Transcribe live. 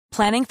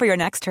Planning for your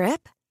next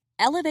trip?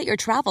 Elevate your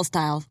travel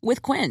style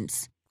with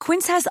Quince.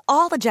 Quince has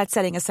all the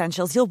jet-setting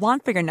essentials you'll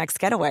want for your next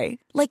getaway,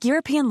 like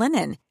European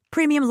linen,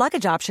 premium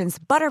luggage options,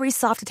 buttery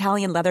soft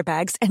Italian leather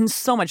bags, and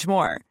so much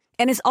more.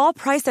 And is all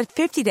priced at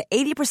 50 to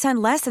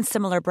 80% less than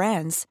similar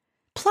brands.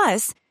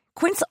 Plus,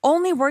 Quince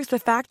only works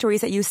with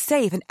factories that use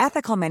safe and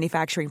ethical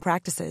manufacturing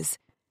practices.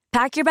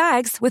 Pack your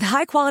bags with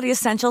high-quality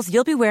essentials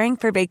you'll be wearing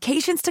for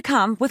vacations to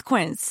come with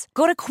Quince.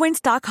 Go to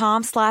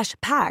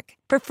quince.com/pack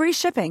for free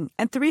shipping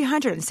and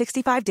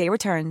 365-day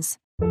returns.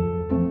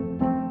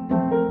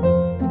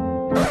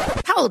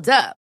 Hold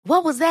up.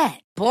 What was that?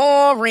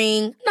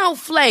 Boring. No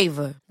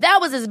flavor. That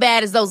was as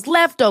bad as those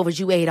leftovers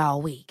you ate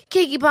all week.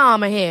 Keke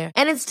Palmer here,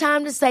 and it's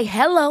time to say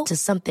hello to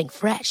something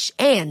fresh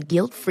and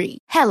guilt-free.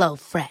 Hello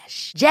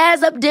Fresh.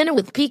 Jazz up dinner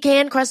with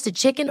pecan-crusted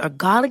chicken or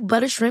garlic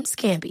butter shrimp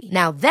scampi.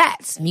 Now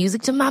that's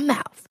music to my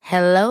mouth.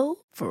 Hello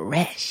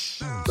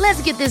Fresh.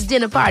 Let's get this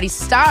dinner party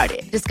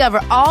started.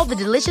 Discover all the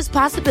delicious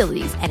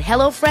possibilities at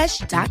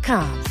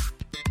hellofresh.com.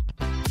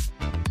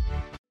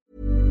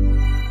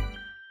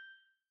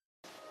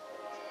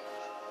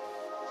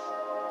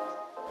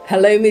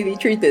 Hello, movie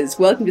truthers.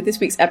 Welcome to this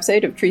week's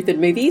episode of Truth in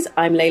Movies.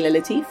 I'm Layla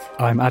Latif.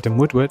 I'm Adam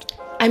Woodward.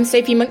 I'm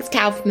Sophie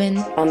Monks-Kaufman.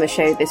 On the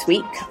show this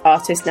week,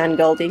 artist Nan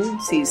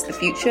Golding sees the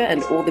future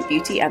and all the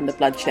beauty and the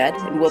bloodshed,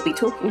 and we'll be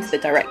talking to the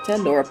director,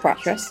 Laura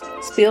Poitras.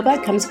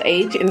 Spielberg comes of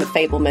age in The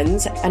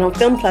Fabelmans, and on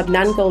Film Club,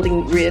 Nan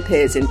Golding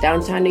reappears in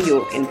downtown New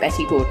York in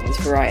Betty Gordon's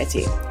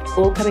Variety.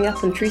 All coming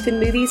up on Truth in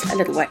Movies, a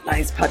Little White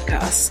Lies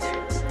podcast.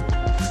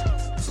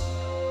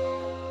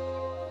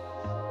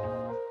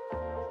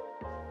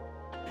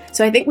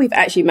 So I think we've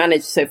actually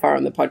managed so far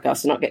on the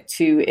podcast to not get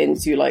too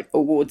into like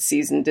award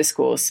season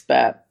discourse,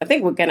 but I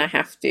think we're going to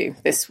have to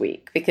this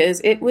week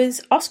because it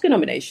was Oscar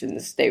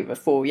nominations day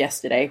before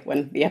yesterday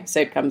when the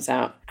episode comes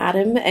out.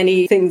 Adam,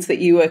 any things that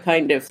you were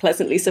kind of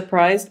pleasantly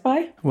surprised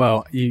by?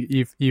 Well,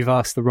 you've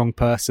asked the wrong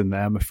person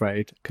there, I'm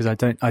afraid, because I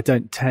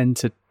don't tend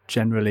to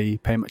generally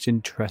pay much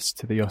interest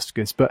to the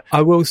Oscars, but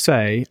I will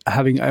say,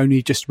 having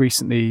only just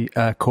recently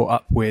caught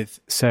up with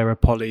Sarah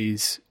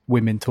Polley's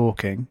Women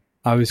Talking,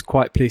 I was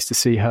quite pleased to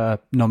see her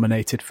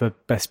nominated for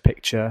Best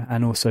Picture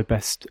and also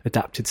Best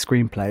Adapted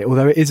Screenplay,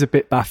 although it is a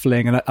bit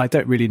baffling and I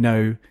don't really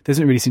know, there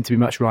doesn't really seem to be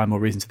much rhyme or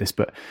reason to this,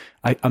 but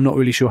I'm not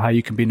really sure how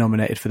you can be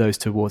nominated for those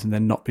two awards and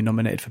then not be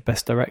nominated for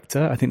Best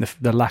Director. I think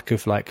the lack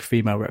of like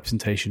female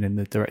representation in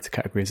the director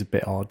category is a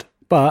bit odd,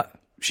 but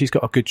she's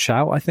got a good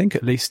shout, I think,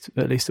 at least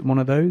at one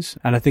of those.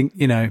 And I think,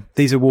 you know,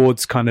 these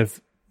awards kind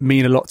of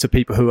mean a lot to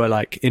people who are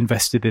like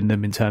invested in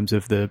them in terms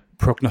of the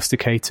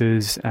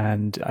prognosticators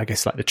and I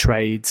guess like the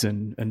trades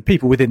and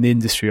people within the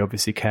industry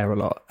obviously care a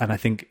lot. And I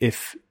think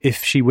if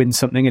she wins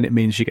something and it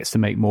means she gets to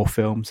make more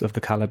films of the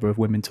caliber of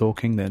Women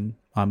Talking, then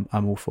I'm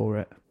all for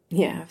it.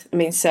 Yeah, I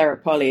mean, Sarah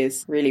Polley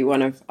is really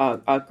one of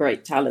our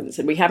great talents,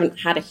 and we haven't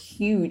had a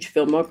huge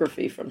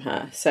filmography from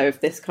her. So if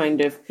this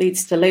kind of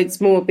leads to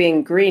loads more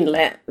being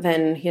greenlit,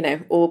 then, you know,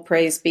 all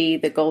praise be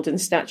the golden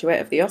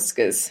statuette of the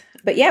Oscars.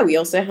 But yeah, we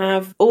also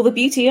have All the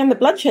Beauty and the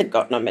Bloodshed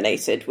got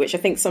nominated, which I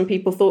think some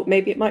people thought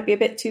maybe it might be a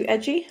bit too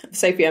edgy.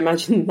 Sophie, I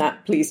imagine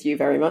that pleased you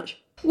very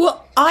much.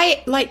 Well,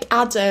 like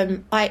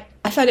Adam, I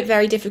found it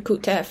very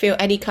difficult to feel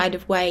any kind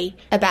of way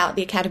about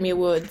the Academy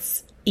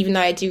Awards, even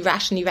though I do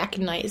rationally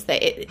recognise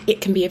that it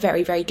can be a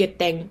very, very good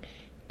thing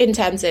in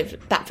terms of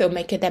that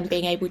filmmaker then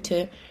being able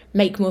to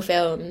make more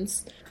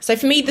films. So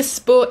for me, the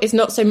sport is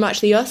not so much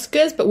the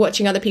Oscars, but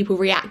watching other people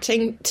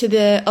reacting to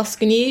the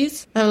Oscar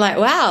news. And I'm like,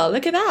 wow,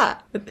 look at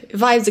that.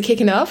 Vibes are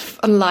kicking off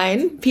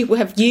online. People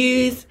have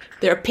views,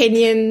 their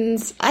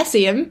opinions. I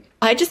see them.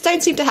 I just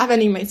don't seem to have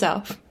any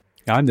myself.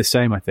 Yeah, I'm the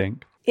same, I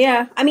think.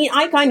 Yeah, I mean,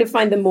 I kind of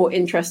find them more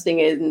interesting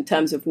in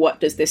terms of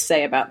what does this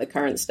say about the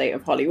current state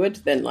of Hollywood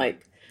than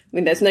like, I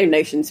mean, there's no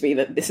notion to me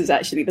that this is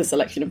actually the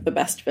selection of the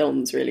best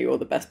films, really, or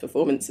the best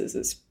performances.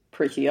 It's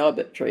pretty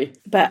arbitrary.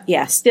 But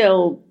yeah,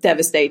 still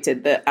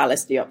devastated that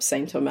Alice Diop's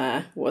Saint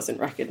Omer wasn't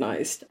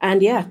recognised.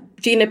 And yeah,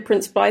 Gina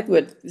Prince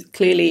Bythewood,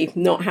 clearly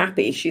not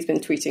happy. She's been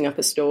tweeting up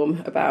a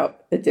storm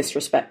about the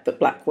disrespect that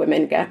black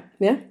women get.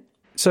 Yeah.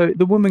 So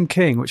The Woman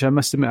King, which I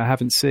must admit I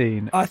haven't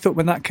seen, I thought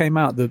when that came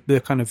out,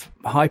 the kind of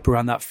hype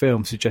around that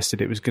film suggested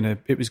it was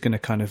gonna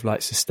kind of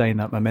like sustain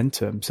that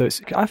momentum. So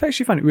I've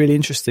actually found it really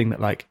interesting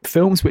that like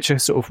films which are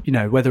sort of, you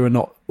know, whether or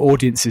not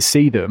audiences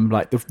see them,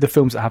 like the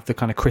films that have the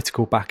kind of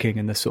critical backing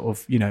and the sort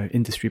of, you know,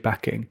 industry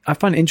backing, I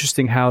find it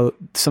interesting how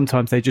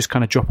sometimes they just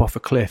kind of drop off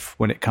a cliff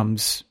when it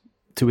comes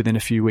to within a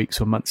few weeks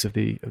or months of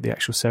the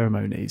actual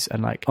ceremonies.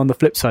 And like on the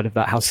flip side of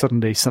that, how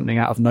suddenly something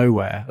out of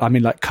nowhere, I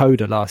mean, like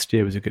Coda last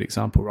year was a good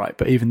example, right?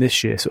 But even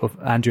this year, sort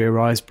of Andrea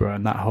Riseborough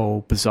and that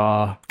whole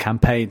bizarre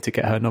campaign to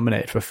get her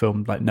nominated for a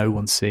film like no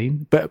one's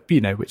seen, but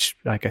you know, which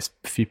I guess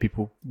a few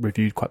people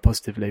reviewed quite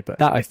positively. But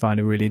that I find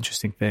a really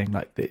interesting thing.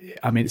 Like,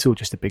 I mean, it's all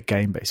just a big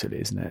game basically,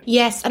 isn't it?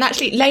 Yes, and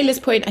actually Layla's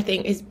point I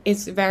think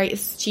is very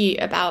astute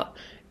about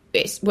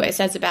what it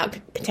says about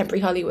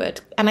contemporary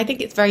Hollywood. And I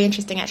think it's very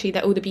interesting, actually,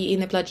 that All the Beauty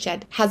and the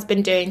Bloodshed has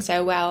been doing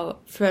so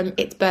well from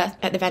its birth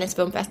at the Venice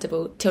Film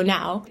Festival till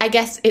now. I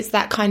guess it's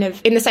that kind of,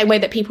 in the same way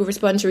that people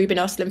respond to Ruben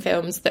Östlund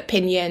films that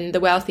pinion the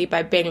wealthy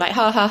by being like,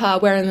 ha ha ha,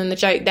 we're in the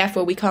joke,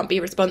 therefore we can't be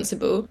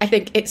responsible. I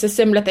think it's a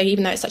similar thing,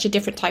 even though it's such a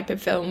different type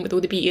of film with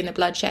All the Beauty and the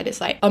Bloodshed.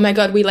 It's like, oh my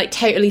God, we like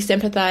totally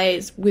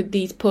sympathise with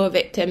these poor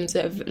victims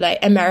of like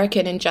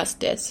American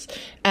injustice.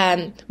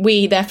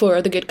 We therefore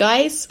are the good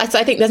guys. So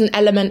I think there's an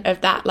element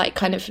of that, like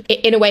kind of,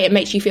 in a way it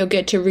makes you feel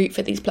good to root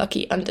for these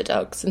plucky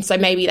underdogs. And so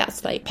maybe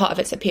that's like part of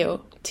its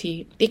appeal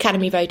to the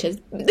Academy voters.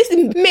 This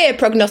is mere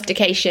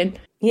prognostication.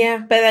 Yeah,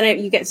 but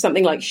then you get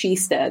something like She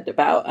Stared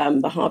about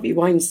the Harvey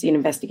Weinstein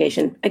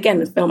investigation. Again,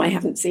 the film I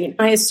haven't seen.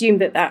 I assume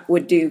that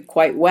would do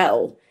quite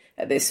well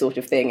at this sort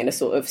of thing in a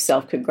sort of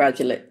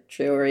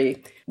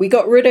self-congratulatory, we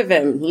got rid of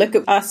him, look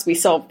at us, we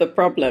solved the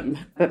problem.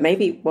 But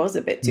maybe it was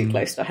a bit too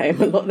close to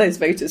home. A lot of those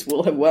voters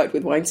will have worked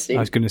with Weinstein. I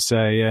was going to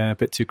say, yeah, a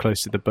bit too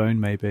close to the bone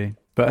maybe.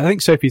 But I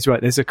think Sophie's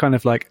right. There's a kind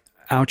of like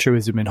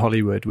altruism in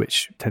Hollywood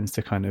which tends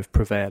to kind of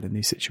prevail in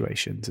these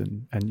situations,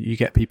 and you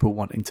get people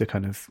wanting to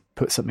kind of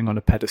put something on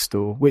a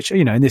pedestal, which,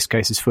 you know, in this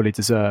case is fully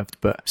deserved,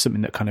 but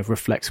something that kind of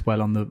reflects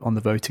well on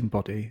the voting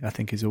body, I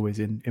think, is always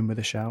in with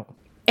a shout.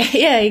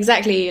 Yeah,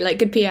 exactly. Like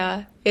good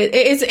PR.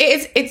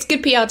 It's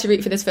good PR to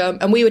root for this film,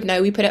 and we would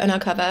know. We put it on our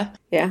cover.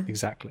 Yeah,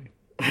 exactly.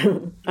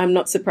 I'm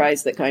not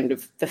surprised that kind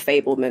of The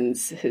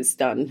Fabelmans has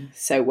done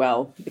so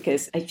well,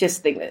 because I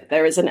just think that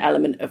there is an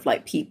element of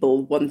like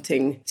people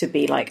wanting to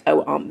be like,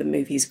 oh, aren't the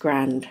movies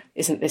grand?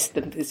 Isn't this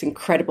this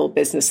incredible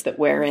business that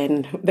we're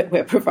in, that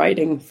we're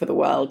providing for the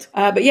world?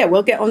 But yeah,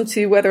 we'll get on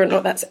to whether or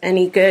not that's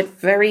any good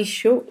very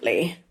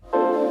shortly.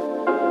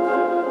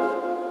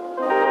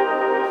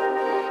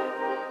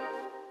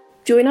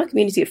 Join our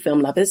community of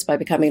film lovers by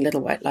becoming a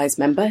Little White Lies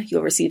member.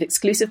 You'll receive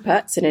exclusive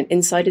perks and an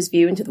insider's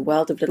view into the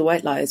world of Little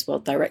White Lies while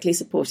directly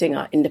supporting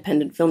our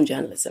independent film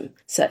journalism.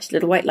 Search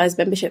Little White Lies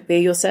membership via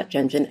your search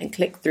engine and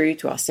click through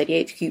to our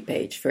Steady HQ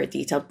page for a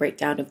detailed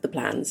breakdown of the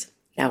plans.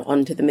 Now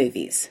on to the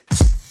movies.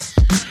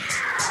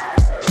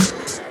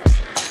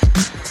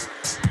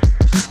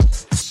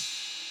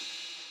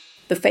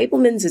 The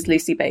Fabelmans is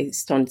loosely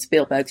based on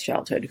Spielberg's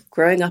childhood.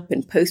 Growing up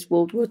in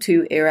post-World War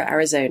II era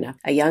Arizona,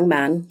 a young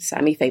man,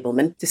 Sammy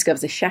Fabelman,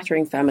 discovers a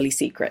shattering family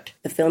secret.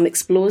 The film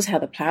explores how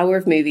the power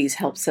of movies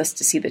helps us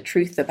to see the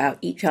truth about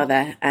each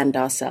other and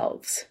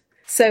ourselves.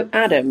 So,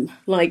 Adam,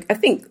 like, I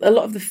think a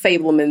lot of the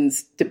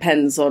Fabelmans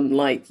depends on,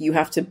 like, you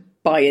have to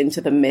buy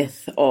into the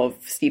myth of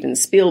Steven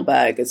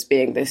Spielberg as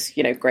being this,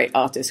 you know, great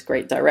artist,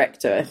 great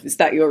director. Is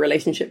that your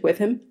relationship with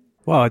him?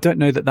 Well, I don't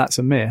know that that's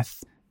a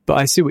myth. But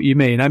I see what you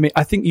mean. I mean,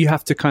 I think you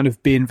have to kind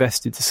of be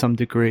invested to some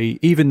degree,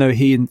 even though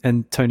he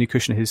and Tony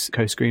Kushner, his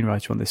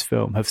co-screenwriter on this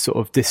film, have sort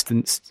of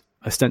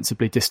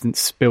ostensibly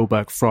distanced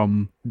Spielberg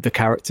from the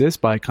characters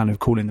by kind of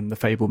calling them the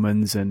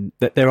Fabelmans, and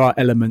that there are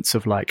elements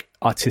of like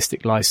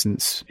artistic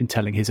license in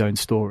telling his own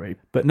story.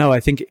 But no, I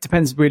think it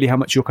depends really how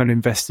much you're kind of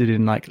invested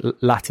in like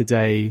latter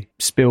day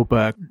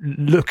Spielberg,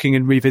 looking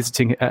and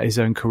revisiting at his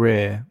own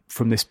career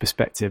from this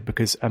perspective,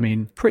 because I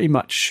mean, pretty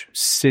much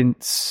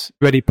since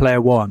Ready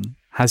Player One,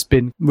 has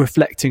been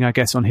reflecting, I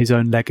guess, on his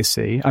own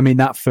legacy. I mean,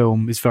 that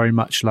film is very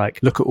much like,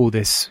 look at all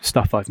this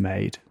stuff I've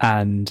made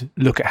and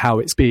look at how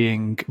it's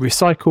being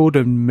recycled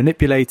and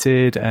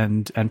manipulated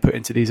and put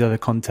into these other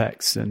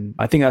contexts. And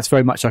I think that's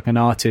very much like an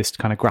artist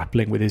kind of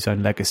grappling with his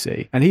own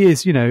legacy. And he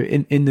is, you know,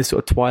 in the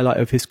sort of twilight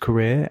of his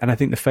career. And I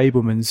think The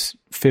Fabelmans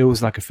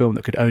feels like a film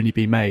that could only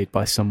be made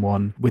by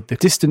someone with the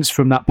distance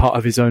from that part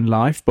of his own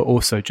life, but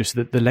also just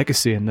the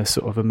legacy and the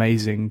sort of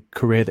amazing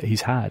career that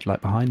he's had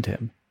like behind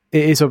him.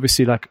 It is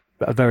obviously like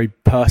a very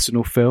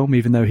personal film,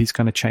 even though he's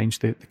kind of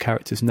changed the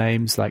characters'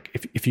 names. Like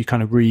if you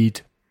kind of read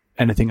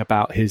anything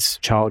about his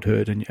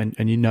childhood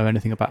and you know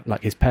anything about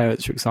like his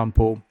parents, for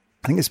example,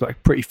 I think it's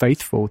like pretty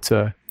faithful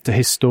to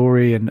his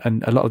story and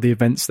a lot of the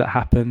events that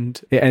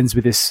happened. It ends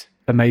with this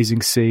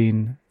amazing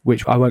scene,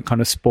 which I won't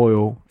kind of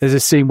spoil. There's a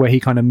scene where he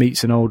kind of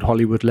meets an old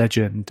Hollywood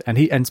legend,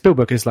 and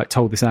Spielberg has like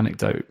told this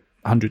anecdote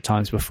 100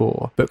 times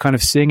before, but kind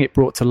of seeing it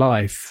brought to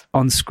life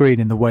on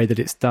screen in the way that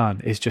it's done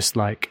is just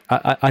like,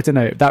 I don't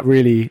know, that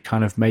really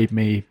kind of made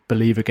me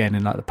believe again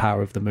in like the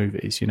power of the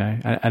movies, you know,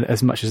 and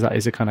as much as that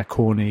is a kind of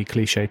corny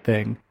cliche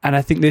thing. And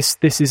I think this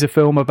is a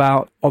film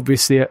about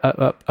obviously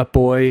a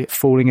boy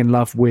falling in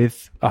love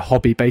with a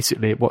hobby,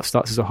 basically what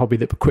starts as a hobby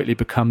that quickly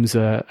becomes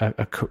a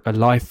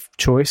life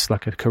choice,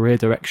 like a career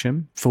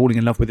direction, falling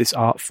in love with this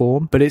art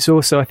form. But it's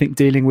also, I think,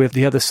 dealing with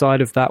the other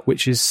side of that,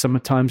 which is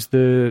sometimes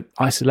the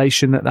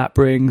isolation that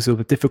brings, or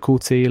the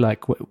difficulty,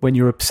 like when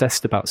you're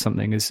obsessed about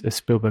something, as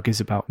Spielberg is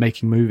about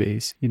making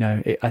movies, you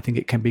know, I think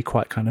it can be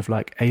quite kind of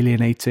like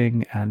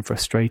alienating and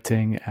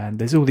frustrating, and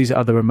there's all these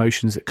other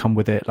emotions that come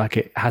with it. Like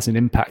it has an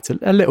impact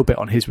a little bit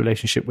on his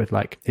relationship with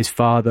like his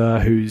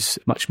father, who's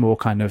much more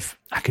kind of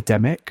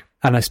academic,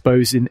 And I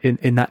suppose in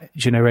that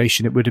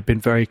generation, it would have been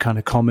very kind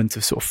of common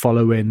to sort of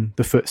follow in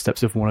the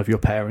footsteps of one of your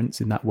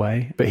parents in that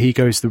way. But he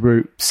goes the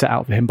route set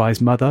out for him by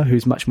his mother,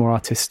 who's much more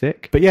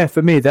artistic. But yeah,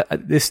 for me,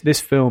 that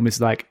this film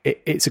is like,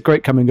 it's a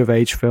great coming of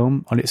age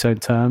film on its own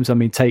terms. I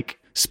mean, take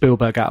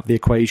Spielberg out of the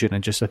equation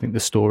and just, I think the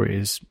story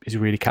is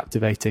really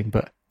captivating.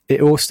 But it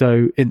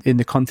also, in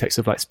the context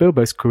of like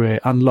Spielberg's career,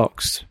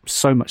 unlocks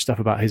so much stuff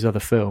about his other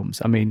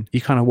films. I mean,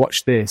 you kind of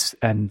watch this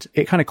and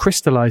it kind of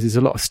crystallizes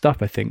a lot of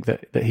stuff, I think,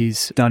 that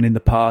he's done in the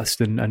past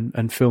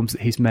and films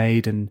that he's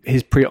made and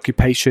his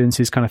preoccupations,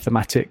 his kind of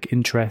thematic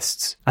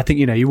interests. I think,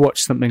 you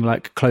watch something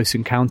like Close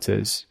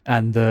Encounters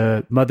and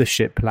the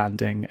mothership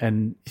landing,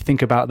 and you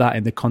think about that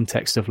in the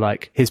context of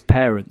like his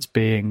parents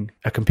being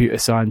a computer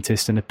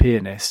scientist and a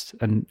pianist,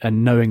 and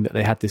knowing that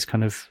they had this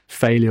kind of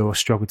failure or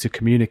struggle to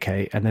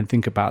communicate, and then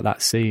think about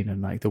that scene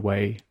and like the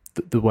way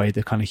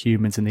the kind of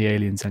humans and the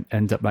aliens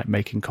end up like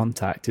making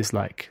contact is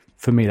like,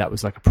 for me, that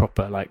was like a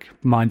proper like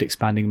mind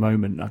expanding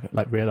moment,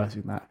 like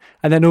realizing that.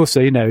 And then also,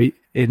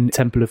 in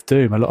Temple of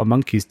Doom, a lot of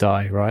monkeys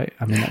die, right?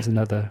 I mean, that's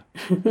another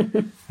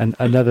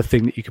another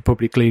thing that you could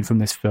probably glean from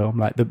this film.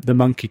 Like the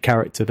monkey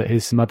character that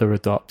his mother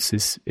adopts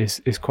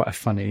is quite a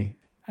funny,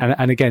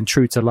 and again,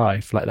 true to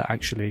life, like that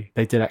actually,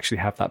 they did actually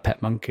have that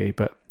pet monkey,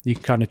 but you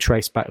can kind of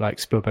trace back like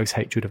Spielberg's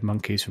hatred of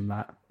monkeys from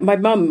that. My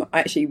mum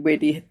actually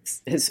really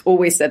has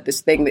always said this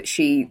thing that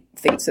she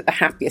thinks that the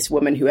happiest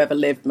woman who ever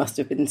lived must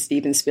have been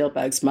Steven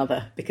Spielberg's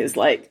mother, because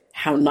like,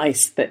 how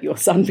nice that your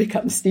son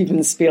becomes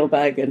Steven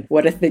Spielberg, and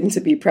what a thing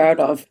to be proud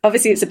of.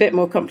 Obviously, it's a bit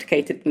more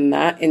complicated than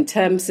that. In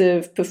terms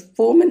of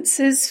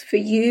performances for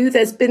you,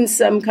 there's been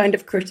some kind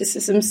of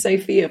criticism,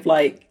 Sophie, of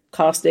like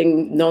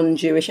casting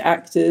non-Jewish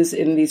actors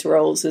in these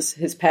roles as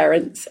his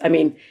parents. I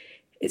mean,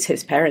 it's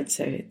his parents,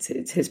 so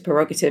it's his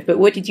prerogative. But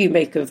what did you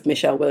make of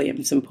Michelle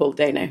Williams and Paul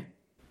Dano?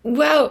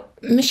 Well,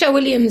 Michelle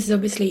Williams is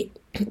obviously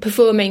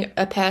performing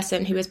a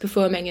person who is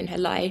performing in her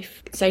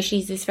life. So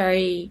she's this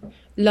very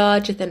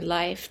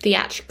larger-than-life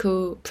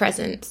theatrical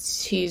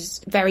presence who's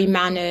very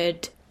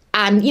mannered.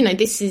 And,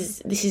 this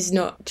is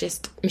not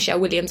just Michelle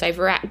Williams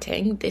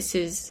overacting. This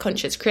is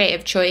conscious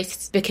creative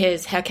choice,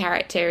 because her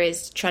character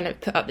is trying to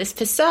put up this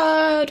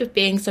facade of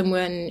being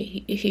someone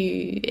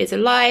who is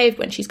alive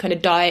when she's kind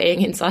of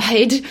dying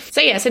inside.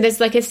 So there's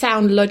like a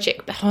sound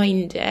logic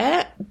behind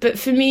it. But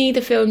for me,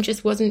 the film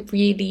just wasn't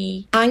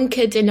really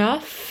anchored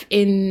enough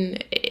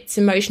in its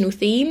emotional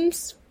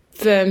themes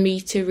for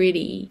me to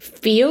really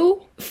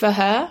feel for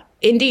her.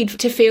 Indeed,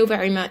 to feel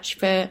very much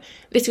for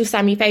little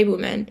Sammy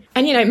Fabelman.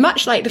 And,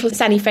 much like little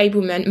Sammy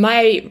Fabelman,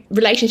 my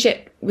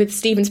relationship with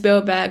Steven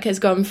Spielberg has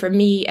gone from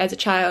me as a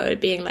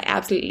child being like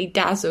absolutely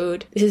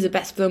dazzled, this is the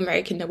best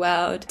filmmaker in the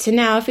world, to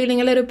now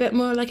feeling a little bit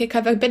more like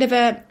a bit of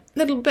a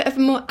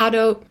more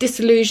adult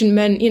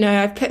disillusionment.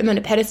 I've put him on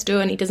a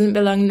pedestal and he doesn't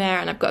belong there,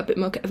 and I've got a bit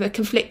more of a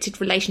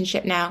conflicted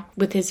relationship now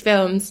with his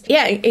films.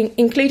 Yeah,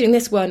 including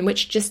this one,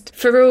 which just,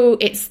 for all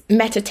its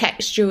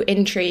metatextual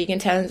intrigue in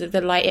terms of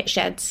the light it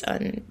sheds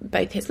on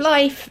both his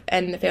life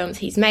and the films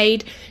he's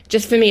made,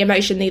 just for me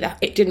emotionally, that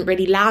it didn't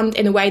really land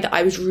in a way that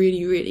I was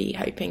really, really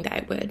hoping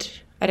that it would.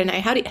 I don't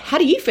know, how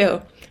do you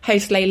feel,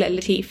 host Layla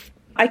Latif?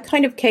 I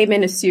kind of came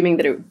in assuming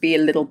that it would be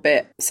a little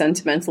bit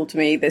sentimental to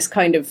me. This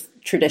kind of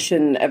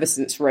tradition ever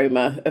since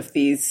Roma of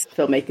these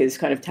filmmakers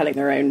kind of telling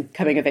their own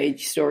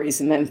coming-of-age stories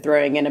and then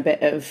throwing in a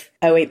bit of,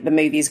 oh, ain't the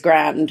movies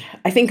grand.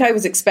 I think I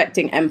was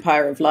expecting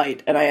Empire of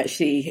Light, and I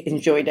actually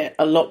enjoyed it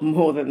a lot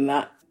more than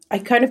that. I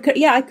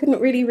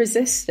couldn't really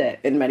resist it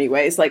in many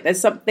ways. Like,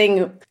 there's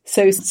something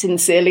so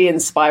sincerely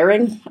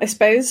inspiring, I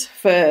suppose,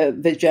 for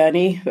the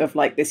journey of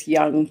like this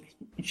young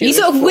Jewish You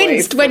sort of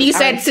winced when you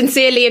said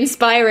sincerely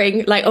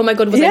inspiring. Like, oh my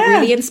God, was I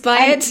really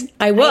inspired?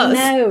 I was.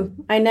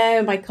 I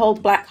know. My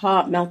cold black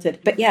heart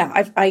melted. But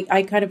yeah,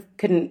 I kind of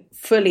couldn't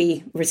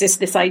fully resist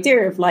this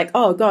idea of like,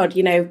 oh God,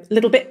 a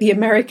little bit the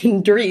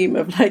American dream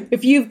of like,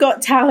 if you've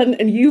got talent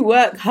and you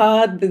work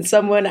hard, then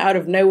someone out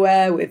of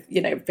nowhere with,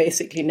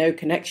 basically no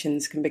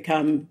connections can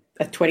become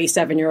a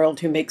 27-year-old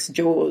who makes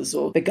Jaws,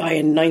 or the guy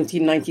in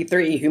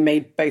 1993 who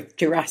made both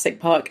Jurassic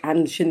Park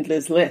and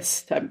Schindler's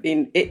List. I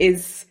mean, it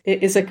is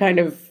a kind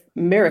of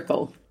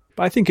miracle.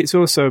 But I think it's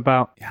also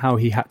about how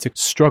he had to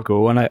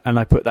struggle, and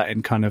I put that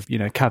in kind of,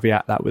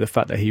 caveat that with the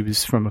fact that he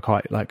was from a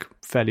quite like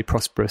fairly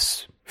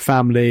prosperous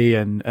family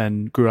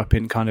and grew up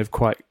in kind of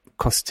quite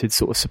cosseted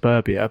sort of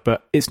suburbia.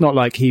 But it's not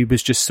like he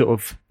was just sort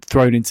of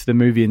thrown into the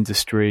movie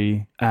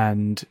industry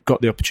and got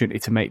the opportunity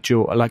to make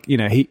Jaws. Like,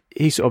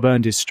 he sort of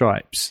earned his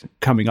stripes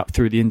coming up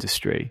through the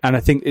industry. And I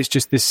think it's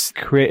just this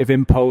creative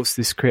impulse,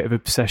 this creative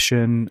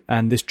obsession,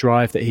 and this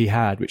drive that he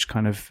had, which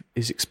kind of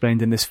is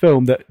explained in this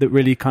film, that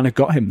really kind of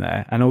got him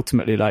there. And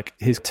ultimately, like,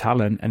 his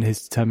talent and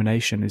his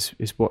determination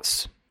is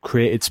what's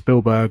created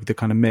Spielberg, the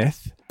kind of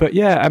myth. But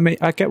yeah, I mean,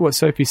 I get what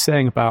Sophie's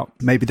saying about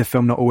maybe the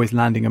film not always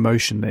landing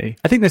emotionally.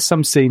 I think there's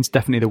some scenes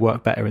definitely that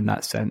work better in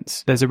that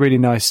sense. There's a really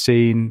nice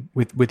scene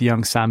with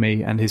young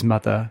Sammy and his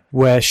mother,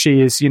 where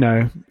she is,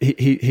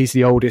 he's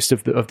the oldest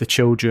of the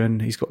children.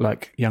 He's got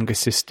like younger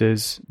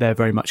sisters. They're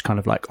very much kind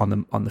of like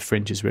on the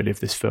fringes really of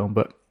this film,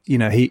 but you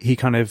know, he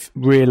kind of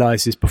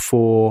realizes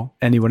before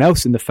anyone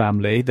else in the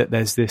family that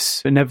there's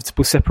this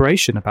inevitable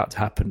separation about to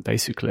happen,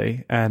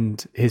 basically.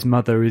 And his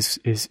mother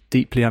is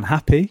deeply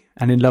unhappy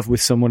and in love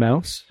with someone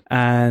else.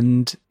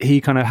 And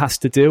he kind of has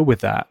to deal with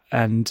that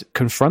and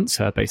confronts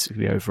her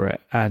basically over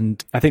it.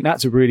 And I think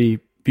that's a really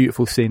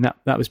beautiful scene.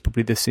 That was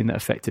probably the scene that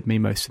affected me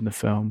most in the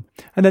film.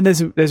 And then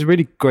there's a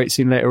really great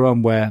scene later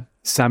on where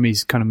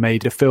Sammy's kind of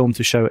made a film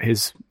to show at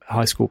his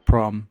high school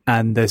prom,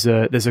 and there's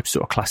a sort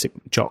of classic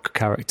jock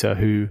character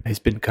who has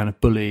been kind of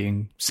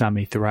bullying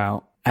Sammy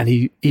throughout. And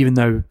he, even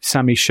though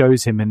Sammy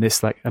shows him in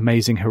this like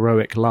amazing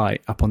heroic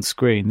light up on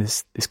screen,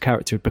 this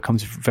character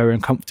becomes very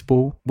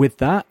uncomfortable with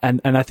that. And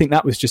I think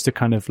that was just a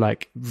kind of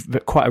like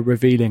quite a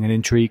revealing and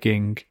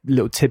intriguing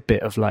little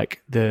tidbit of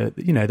like the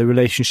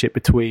relationship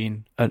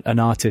between an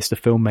artist, a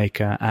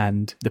filmmaker,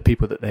 and the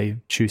people that they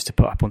choose to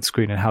put up on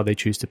screen and how they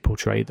choose to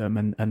portray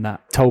them. And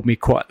that told me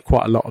quite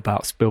a lot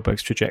about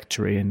Spielberg's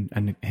trajectory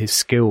and his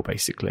skill,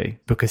 basically,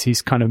 because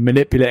he's kind of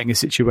manipulating a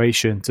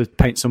situation to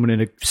paint someone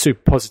in a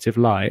super positive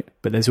light,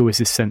 but there's always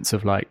this sense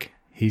of like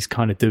he's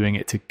kind of doing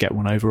it to get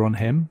one over on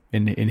him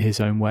in his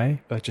own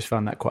way. I just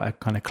found that quite a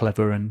kind of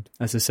clever and,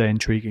 as I say,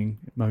 intriguing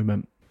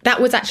moment. That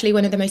was actually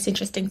one of the most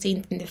interesting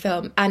scenes in the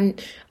film.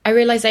 And I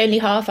realised I only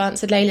half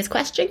answered Layla's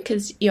question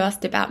because you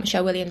asked about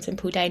Michelle Williams and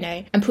Paul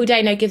Dano. And Paul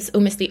Dano gives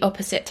almost the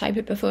opposite type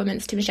of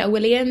performance to Michelle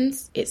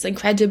Williams. It's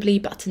incredibly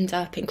buttoned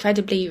up,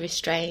 incredibly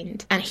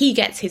restrained. And he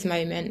gets his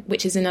moment,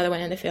 which is another one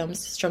of the film's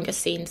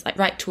strongest scenes, like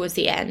right towards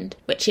the end,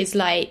 which is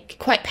like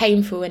quite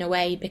painful in a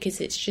way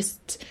because it's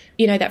just,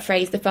 you know, that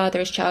phrase, the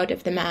father is child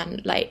of the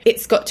man. Like,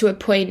 it's got to a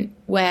point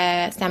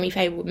where Sammy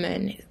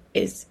Fabelman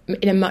is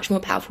in a much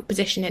more powerful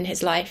position in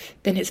his life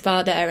than his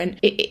father. And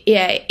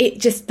it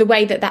just, the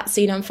way that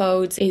scene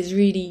unfolds is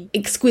really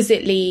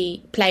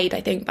exquisitely played,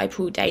 I think, by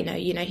Paul Dano.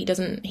 You know, he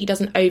doesn't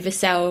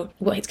oversell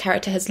what his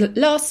character has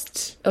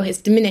lost or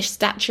his diminished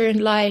stature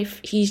in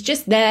life. He's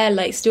just there,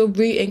 like, still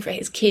rooting for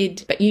his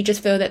kid, but you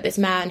just feel that this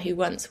man who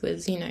once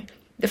was, you know,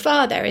 the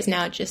father is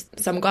now just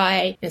some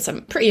guy in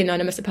some pretty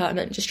anonymous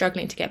apartment just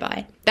struggling to get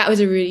by. That was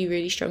a really,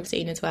 really strong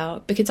scene as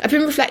well, because I've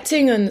been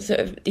reflecting on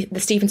sort of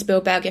the Steven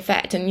Spielberg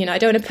effect, and, you know, I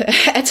don't want to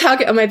put a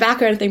target on my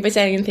back or anything by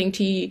saying anything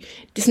too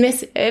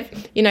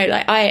dismissive. You know,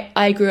 like,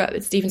 I grew up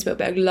with Steven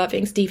Spielberg,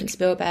 loving Steven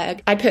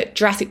Spielberg. I put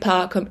Jurassic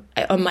Park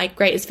on my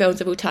greatest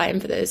films of all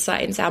time for the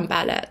Sight and Sound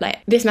ballot. Like,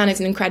 this man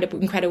is an incredible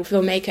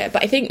filmmaker,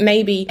 but I think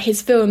maybe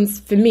his films,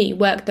 for me,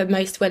 work the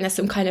most when there's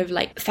some kind of,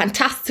 like,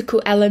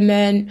 fantastical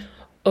element,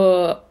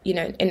 or, you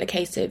know, in the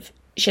case of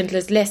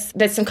Schindler's List,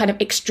 there's some kind of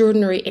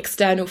extraordinary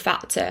external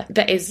factor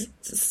that is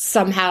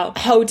somehow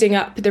holding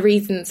up the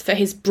reasons for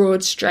his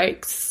broad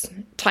strokes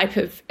type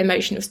of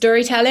emotional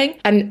storytelling.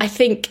 And I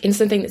think in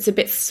something that's a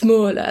bit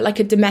smaller, like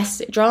a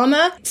domestic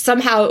drama,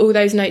 somehow all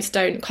those notes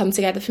don't come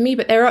together for me.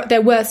 But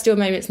there were still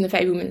moments in The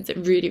Fabelmans that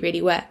really,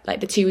 really were, like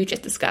the two we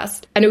just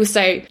discussed. And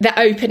also the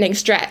opening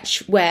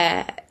stretch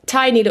where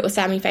tiny little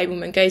Sammy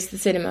Fabelman goes to the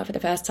cinema for the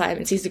first time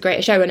and sees the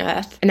greatest show on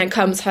earth, and then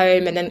comes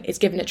home and then is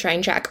given a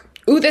train track.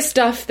 All this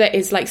stuff that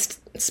is like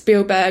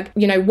Spielberg,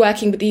 you know,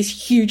 working with these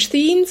huge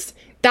themes,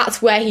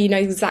 that's where he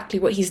knows exactly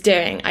what he's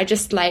doing. I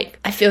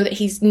feel that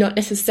he's not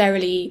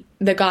necessarily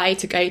the guy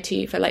to go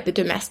to for like the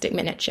domestic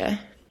miniature.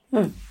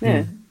 Oh,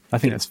 yeah. I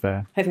think that's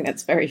fair. I think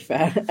that's very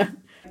fair.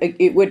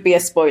 It would be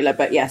a spoiler,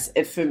 but yes,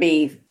 for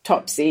me,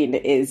 top scene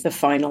is the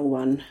final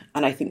one.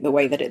 And I think the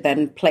way that it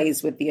then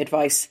plays with the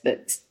advice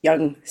that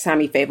young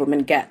Sammy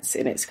Fabelman gets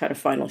in its kind of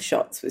final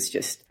shots was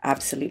just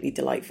absolutely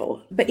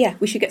delightful. But yeah,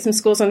 we should get some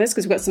scores on this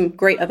because we've got some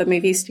great other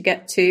movies to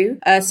get to.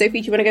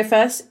 Sophie, do you want to go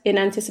first in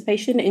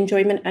anticipation,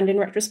 enjoyment, and in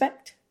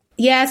retrospect?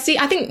 Yeah, see,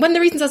 I think one of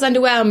the reasons I was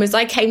underwhelmed was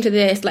I came to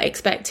this like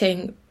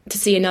expecting to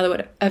see another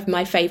one of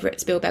my favourite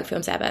Spielberg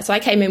films ever. So I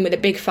came in with a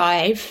big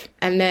 5,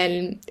 and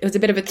then it was a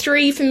bit of a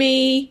 3 for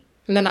me.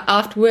 And then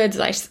afterwards,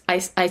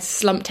 I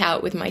slumped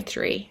out with my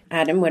 3.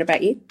 Adam, what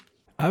about you?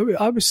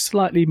 I was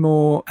slightly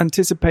more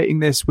anticipating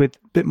this with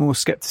a bit more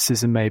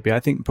skepticism, maybe.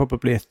 I think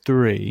probably a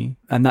 3,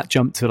 and that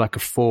jumped to like a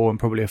 4 and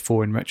probably a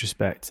 4 in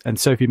retrospect. And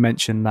Sophie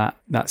mentioned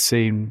that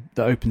scene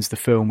that opens the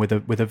film with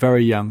a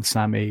very young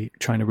Sammy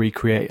trying to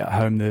recreate at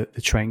home the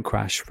train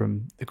crash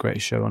from The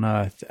Greatest Show on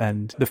Earth.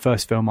 And the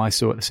first film I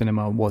saw at the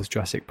cinema was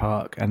Jurassic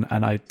Park, and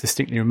I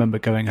distinctly remember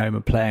going home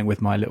and playing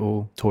with my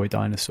little toy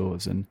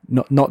dinosaurs. And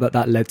not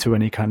that led to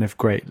any kind of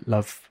great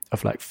love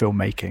of like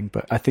filmmaking,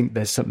 but I think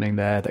there's something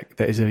there that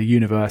is a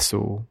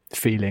universal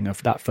feeling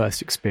of that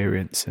first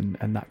experience and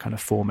that kind of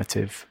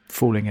formative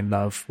falling in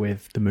love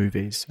with the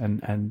movies.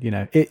 And you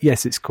know,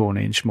 yes, it's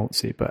corny and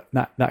schmaltzy, but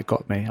that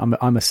got me.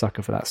 I'm a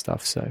sucker for that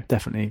stuff, so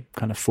definitely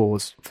kind of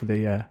 4s for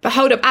the But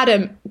hold up,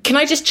 Adam, can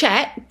I just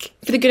check,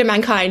 for the good of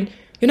mankind,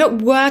 you're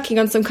not working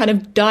on some kind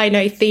of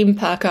dino theme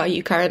park, are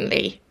you,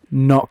 currently?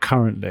 Not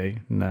currently,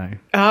 no.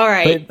 All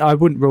right. But I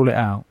wouldn't rule it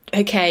out.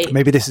 Okay.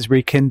 Maybe this has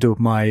rekindled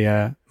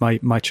my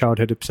my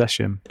childhood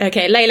obsession.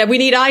 Okay, Layla, we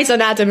need eyes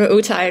on Adam at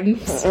all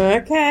times.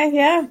 Okay,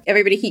 yeah.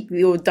 Everybody keep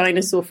your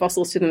dinosaur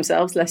fossils to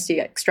themselves lest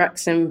you extract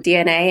some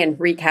DNA and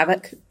wreak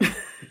havoc.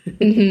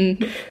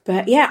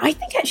 But yeah, I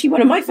think actually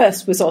one of my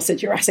first was also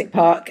Jurassic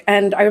Park.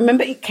 And I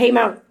remember it came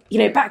out,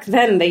 back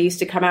then they used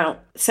to come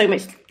out so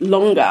much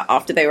longer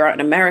after they were out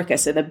in America.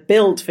 So the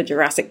build for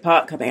Jurassic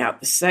Park coming out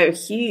was so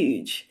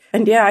huge.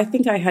 And yeah, I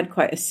think I had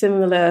quite a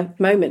similar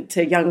moment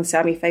to young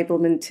Sammy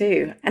Fabelman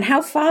too. And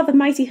how far the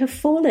mighty have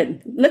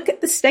fallen. Look at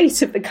the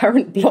state of the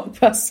current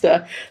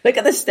blockbuster. Look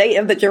at the state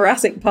of the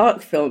Jurassic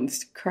Park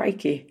films.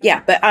 Crikey.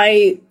 Yeah, but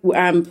I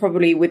am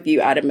probably with you,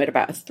 Adam, at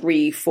about a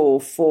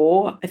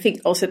 3-4-4. I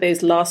think also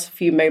those last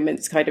few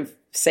moments kind of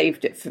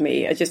saved it for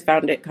me. I just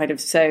found it kind of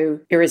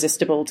so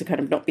irresistible to kind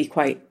of not be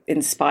quite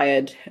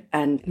inspired.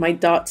 And my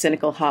dark,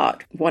 cynical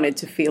heart wanted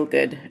to feel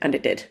good, and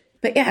it did.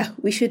 But yeah,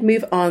 we should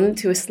move on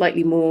to a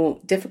slightly more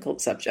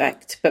difficult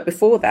subject. But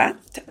before that,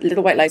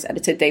 Little White Lies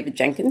editor David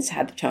Jenkins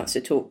had the chance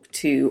to talk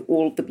to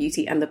All the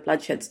Beauty and the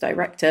Bloodshed's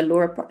director,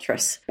 Laura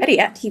Poitras. Better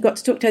yet, he got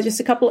to talk to her just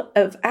a couple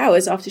of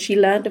hours after she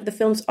learned of the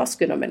film's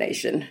Oscar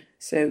nomination.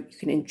 So you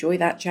can enjoy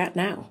that chat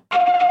now.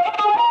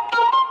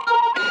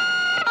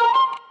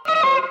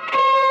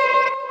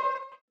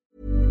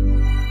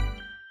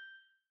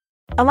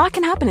 A lot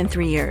can happen in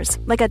 3 years,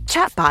 like a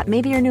chatbot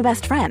may be your new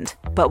best friend.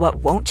 But what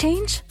won't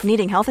change?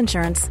 Needing health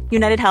insurance.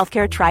 United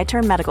Healthcare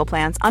Tri-Term Medical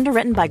Plans,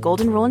 underwritten by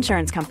Golden Rule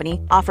Insurance Company,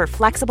 offer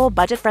flexible,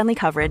 budget-friendly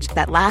coverage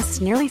that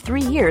lasts nearly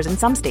 3 years in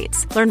some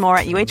states. Learn more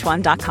at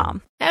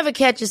uh1.com. Ever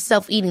catch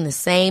yourself eating the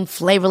same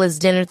flavorless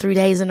dinner 3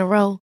 days in a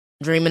row?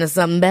 Dreaming of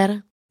something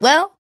better?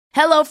 Well,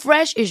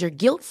 HelloFresh is your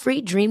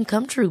guilt-free dream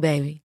come true,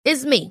 baby.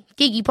 It's me,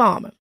 Keke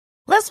Palmer.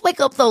 Let's wake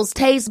up those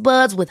taste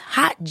buds with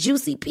hot,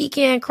 juicy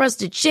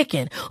pecan-crusted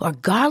chicken or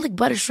garlic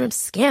butter shrimp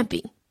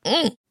scampi.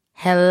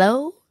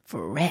 Hello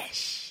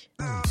Fresh.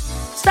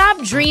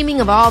 Stop dreaming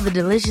of all the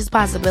delicious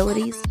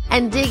possibilities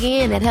and dig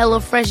in at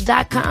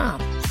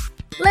HelloFresh.com.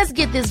 Let's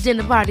get this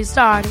dinner party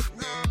started.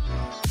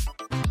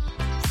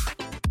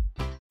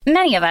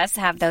 Many of us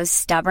have those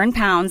stubborn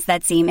pounds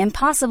that seem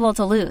impossible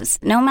to lose,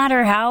 no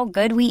matter how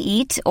good we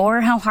eat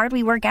or how hard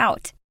we work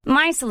out.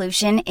 My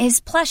solution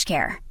is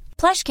PlushCare.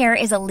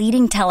 PlushCare is a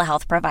leading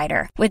telehealth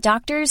provider with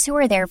doctors who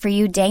are there for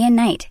you day and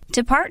night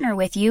to partner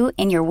with you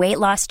in your weight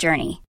loss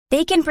journey.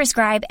 They can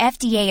prescribe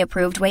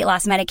FDA-approved weight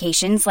loss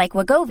medications like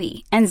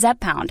Wegovy and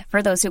Zepbound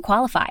for those who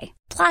qualify.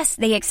 Plus,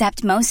 they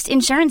accept most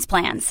insurance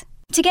plans.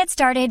 To get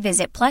started,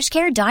 visit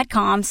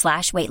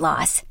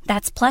plushcare.com/weightloss.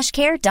 That's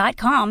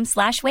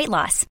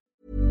plushcare.com/weightloss.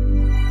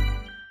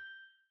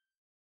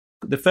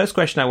 The first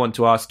question I want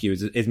to ask you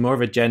is more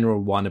of a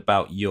general one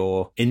about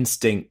your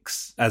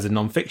instincts as a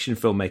non-fiction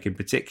filmmaker in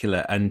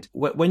particular. And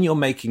when you're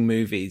making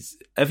movies,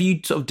 have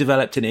you sort of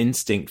developed an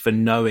instinct for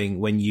knowing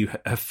when you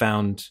have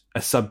found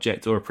a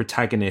subject or a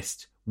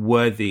protagonist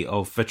worthy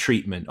of a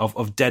treatment,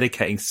 of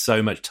dedicating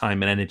so much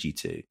time and energy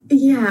to?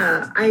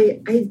 Yeah, I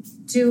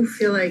do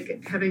feel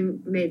like, having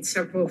made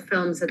several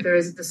films, that there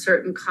is a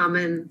certain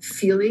common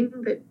feeling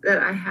that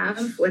I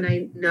have when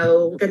I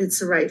know that it's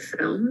the right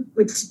film,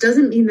 which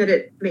doesn't mean that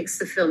it makes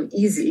the film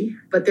easy,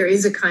 but there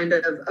is a kind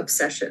of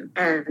obsession.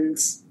 And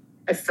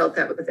I felt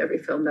that with every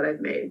film that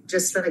I've made,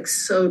 just like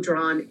so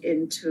drawn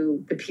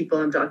into the people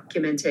I'm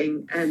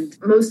documenting. And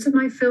most of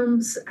my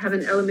films have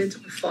an element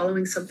of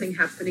following something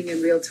happening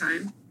in real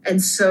time.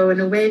 And so in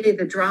a way,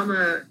 the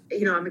drama,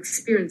 I'm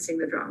experiencing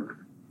the drama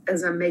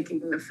as I'm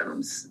making the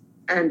films.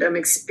 And I'm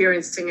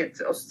experiencing it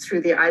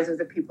through the eyes of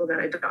the people that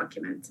I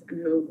document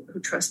and who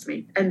trust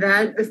me. And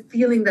that the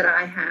feeling that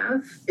I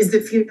have is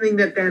the feeling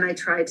that then I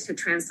try to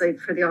translate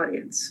for the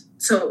audience.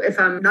 So if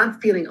I'm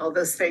not feeling all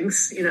those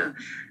things,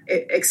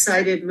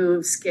 excited,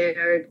 moved,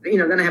 scared,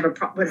 then I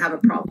would have a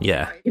problem.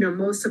 Yeah. Right?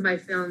 Most of my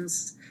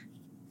films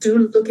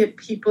do look at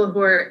people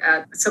who are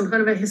at some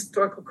kind of a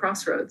historical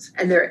crossroads,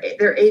 and they're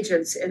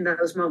agents in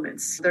those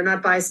moments. They're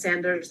not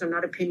bystanders, they're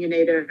not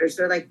opinionators,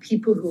 they're like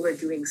people who are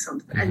doing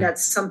something. Mm-hmm. And that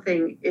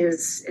something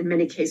is in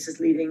many cases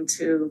leading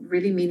to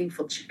really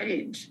meaningful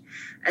change.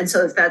 And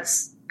so if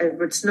that's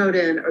Edward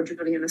Snowden or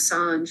Julian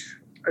Assange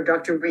or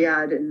Dr.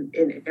 Riyad in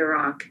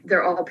Iraq,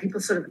 they're all people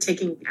sort of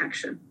taking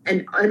action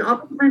and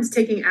oftentimes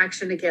taking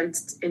action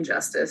against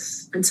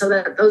injustice. And so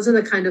those are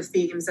the kind of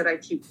themes that I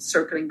keep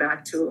circling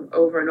back to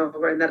over and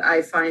over, and that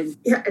I find,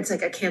 it's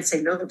like I can't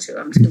say no to.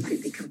 I'm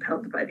completely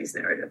compelled by these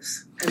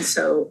narratives. And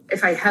so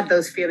if I have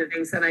those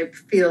feelings, then I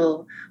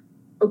feel,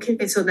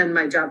 okay, so then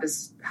my job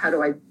is, how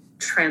do I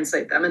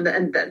translate them? And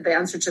the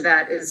answer to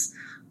that is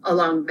a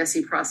long,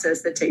 messy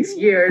process that takes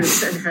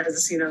years and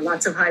has,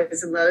 lots of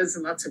highs and lows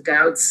and lots of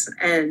doubts.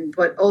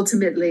 But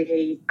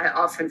ultimately, I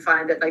often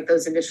find that like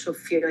those initial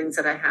feelings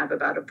that I have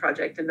about a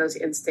project and those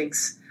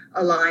instincts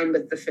align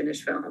with the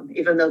finished film,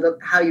 even though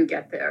how you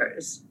get there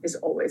is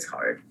always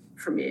hard.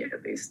 For me,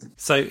 at least.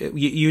 So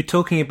you're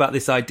talking about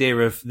this idea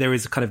of there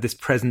is kind of this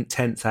present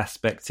tense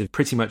aspect of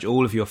pretty much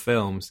all of your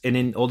films. And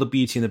in All the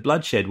Beauty and the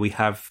Bloodshed, we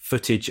have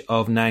footage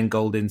of Nan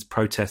Goldin's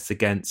protests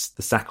against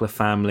the Sackler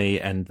family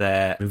and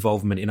their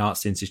involvement in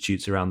arts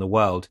institutes around the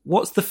world.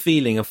 What's the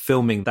feeling of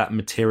filming that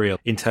material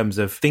in terms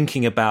of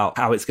thinking about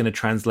how it's going to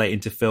translate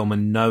into film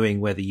and knowing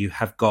whether you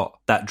have got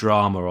that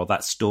drama or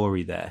that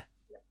story there?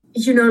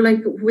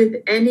 like with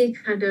any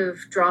kind of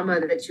drama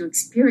that you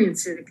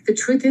experience, the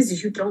truth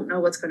is you don't know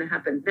what's going to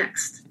happen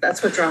next.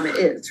 That's what drama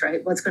is,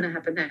 right? What's going to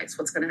happen next?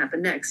 What's going to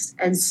happen next?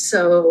 And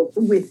so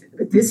with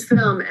this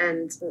film,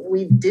 and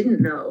we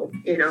didn't know,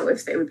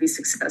 if they would be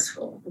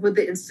successful. Would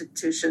the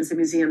institutions, the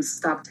museums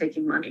stop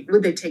taking money?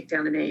 Would they take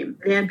down the name?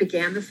 Nan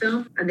began the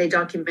film and they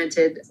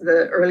documented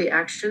the early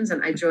actions,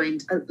 and I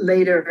joined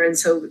later. And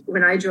so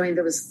when I joined,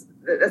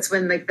 that's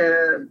when like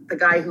the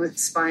guy who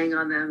was spying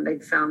on them, they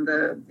found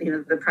the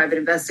private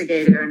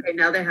investigator, and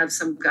now they have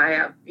some guy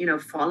out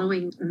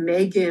following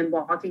Megan,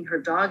 walking her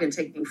dog and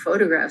taking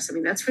photographs. I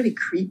mean, that's really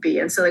creepy.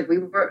 And so like we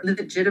were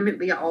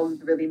legitimately all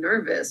really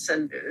nervous,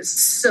 and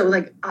so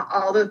like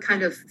all the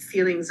kind of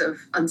feelings of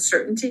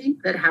uncertainty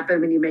that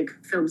happen when you make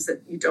films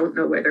that you don't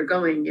know where they're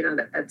going,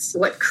 that's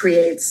what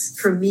creates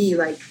for me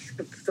like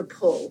the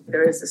pull.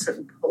 There is a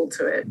certain pull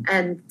to it.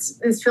 And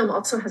this film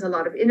also has a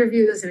lot of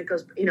interviews, and it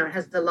goes, it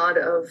has a lot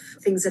of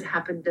things that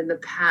happened in the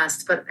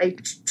past, but I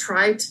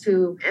try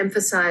to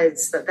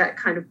emphasize that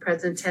kind of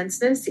present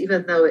tenseness,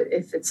 even though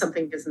if it's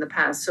something is in the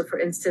past. So for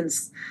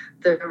instance,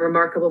 the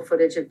remarkable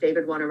footage of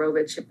David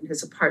Wojnarowicz in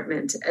his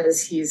apartment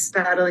as he's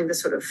battling the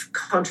sort of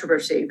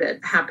controversy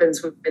that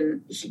happens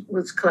when he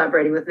was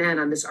collaborating with Nan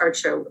on this art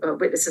show,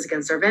 Witnesses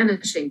Against Our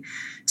Vanishing.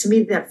 To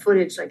me, that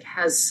footage like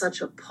has such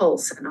a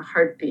pulse and a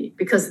heartbeat,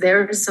 because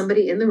there is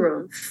somebody in the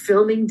room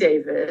filming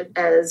David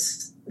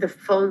as the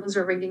phones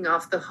are ringing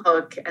off the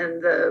hook,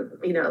 and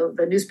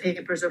the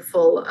newspapers are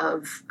full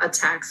of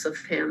attacks of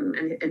him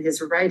and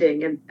his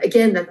writing. And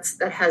again,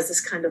 that has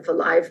this kind of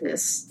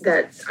aliveness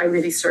that I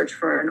really search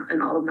for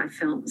in all of my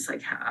films,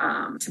 like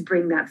to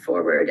bring that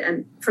forward.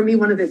 And for me,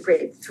 one of the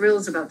great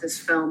thrills about this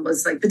film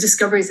was like the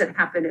discoveries that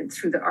happened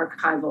through the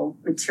archival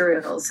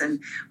materials.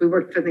 And we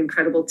worked with an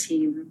incredible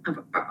team of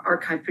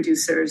archive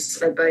producers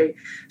led by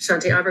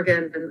Shanti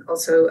Abergen and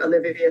also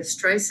Olivia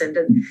Streisand.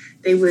 And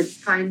they would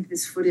find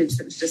this footage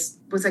that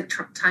was like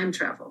time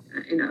travel,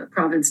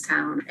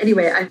 Provincetown.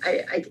 Anyway,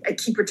 I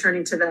keep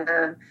returning to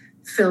the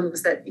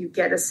films that you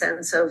get a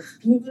sense of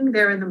being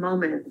there in the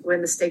moment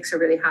when the stakes are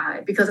really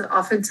high, because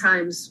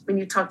oftentimes when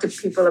you talk to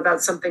people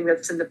about something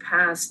that's in the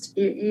past,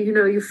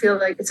 you feel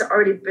like it's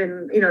already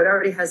been, it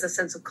already has a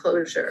sense of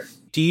closure.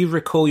 Do you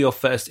recall your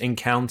first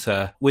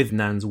encounter with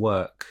Nan's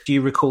work? Do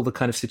you recall the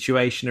kind of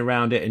situation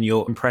around it and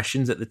your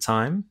impressions at the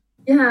time?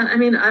 Yeah, I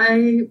mean,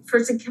 I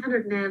first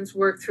encountered Nan's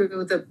work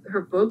through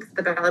her book,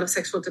 The Ballad of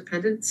Sexual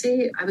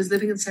Dependency. I was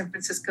living in San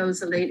Francisco. It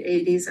was the late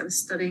 80s. I was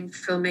studying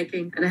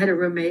filmmaking, and I had a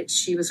roommate.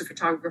 She was a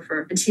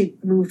photographer, and she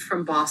moved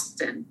from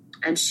Boston,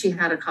 and she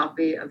had a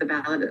copy of The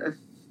Ballad of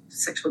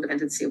Sexual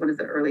Dependency, one of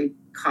the early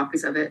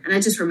copies of it. And I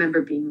just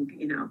remember being,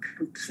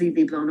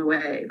 completely blown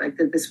away. Like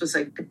this was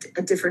like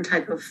a different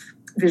type of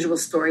visual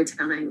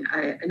storytelling.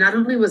 Not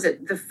only was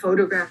it the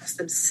photographs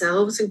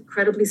themselves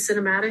incredibly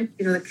cinematic,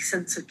 the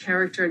sense of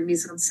character and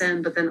mise en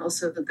scène, but then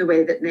also the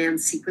way that Nan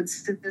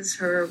sequences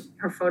her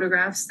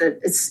photographs, that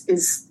is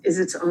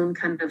its own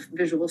kind of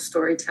visual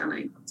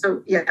storytelling.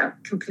 So yeah,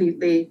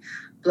 completely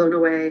blown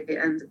away.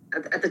 And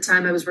at the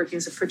time I was working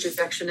as a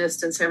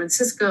projectionist in San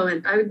Francisco,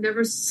 and I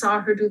never saw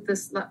her do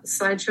this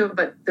slideshow,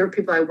 but there were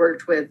people I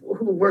worked with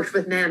who worked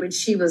with Nan when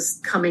she was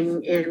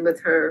coming in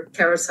with her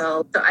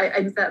carousel. So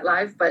I did that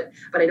live, but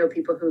I know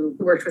people who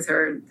worked with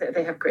her, and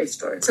they have great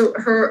stories. So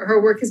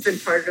her work has been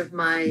part of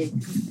my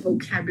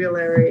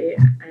vocabulary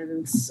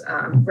and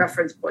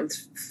reference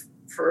points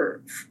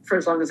for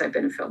as long as I've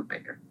been a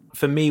filmmaker.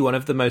 For me, one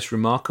of the most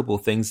remarkable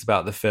things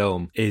about the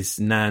film is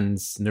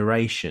Nan's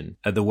narration,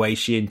 the way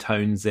she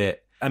intones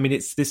it. I mean,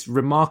 it's this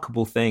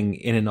remarkable thing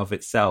in and of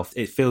itself.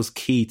 It feels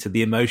key to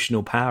the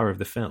emotional power of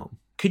the film.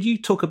 Could you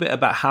talk a bit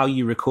about how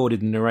you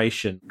recorded the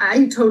narration?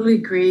 I totally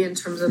agree in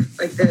terms of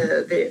like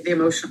the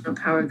emotional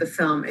power of the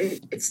film.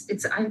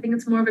 It's I think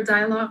it's more of a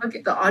dialogue.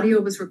 The audio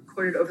was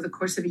recorded over the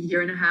course of a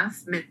year and a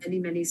half,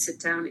 many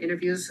sit-down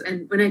interviews.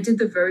 And when I did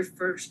the very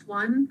first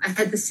one, I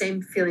had the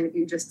same feeling that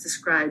you just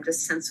described, a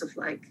sense of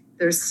like,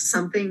 there's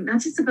something,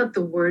 not just about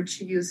the words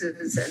she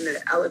uses and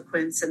the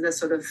eloquence and the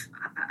sort of,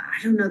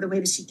 I don't know, the way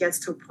that she gets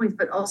to a point,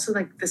 but also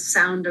like the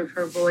sound of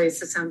her voice,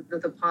 the sound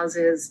of the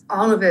pauses,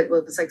 all of it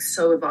was like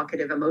so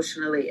evocative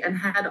emotionally and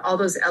had all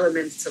those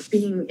elements of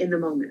being in the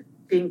moment,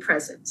 being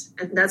present.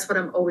 And that's what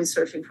I'm always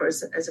searching for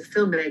as a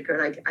filmmaker.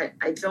 Like,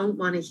 I don't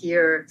want to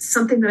hear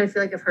something that I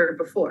feel like I've heard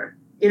before.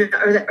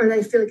 Or that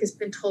I feel like it's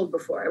been told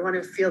before. I want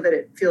to feel that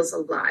it feels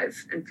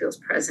alive and feels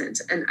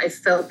present. And I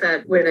felt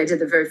that when I did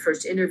the very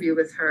first interview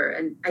with her,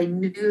 and I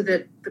knew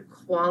that the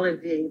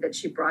quality that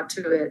she brought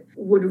to it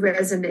would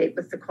resonate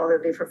with the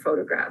quality of her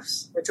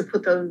photographs. To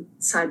put them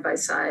side by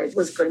side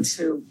was going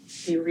to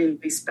be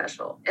really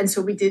special. And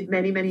so we did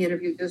many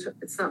interviews.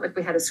 It's not like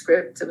we had a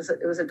script. It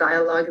was a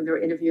dialogue, and there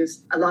were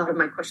interviews. A lot of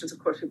my questions, of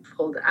course, we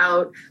pulled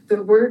out.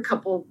 There were a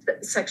couple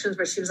sections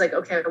where she was like,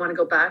 okay, I want to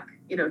go back,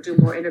 do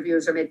more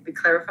interviews or maybe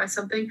clarify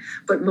something.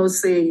 But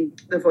mostly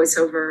the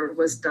voiceover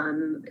was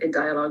done in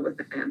dialogue with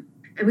Nan.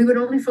 And we would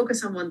only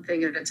focus on one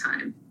thing at a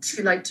time.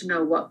 She liked to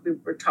know what we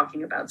were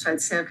talking about. So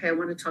I'd say, okay, I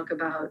want to talk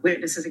about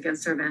Witnesses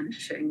Against Our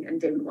Vanishing and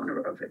David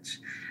Wojnarowicz.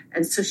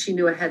 And so she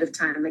knew ahead of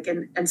time.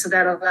 And so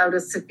that allowed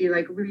us to be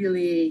like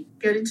really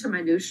get into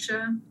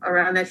minutia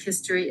around that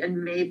history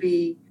and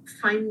maybe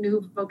find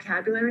new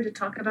vocabulary to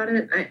talk about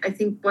it. I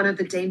think one of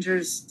the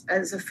dangers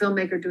as a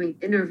filmmaker doing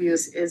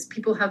interviews is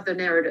people have the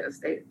narrative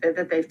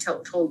that they've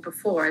told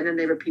before, and then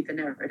they repeat the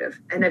narrative.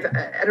 And I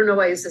don't know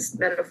why I use this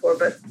metaphor,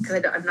 but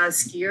because I'm not a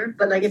skier,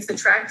 but like if the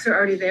tracks are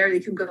already there,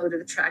 you can go to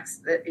the tracks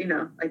that,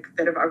 like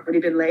that have already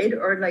been laid,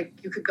 or like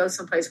you could go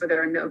someplace where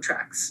there are no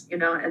tracks,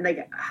 and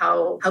like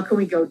how can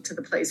we go to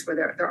the place where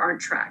there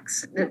aren't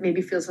tracks? That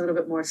maybe feels a little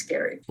bit more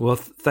scary. Well,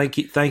 thank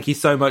you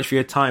so much for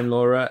your time,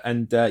 Laura.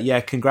 And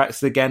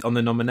congrats again on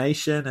the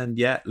nomination, and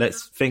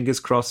let's fingers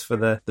crossed for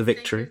the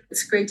victory.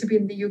 It's great to be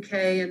in the UK,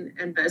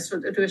 and I just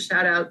want to do a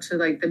shout out to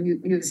like the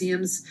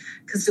museums,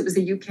 because it was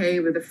the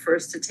UK were the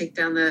first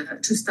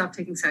to stop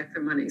taking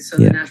Sackler money. So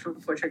the National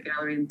Portrait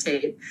Gallery and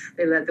Tate,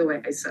 they led the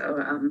way.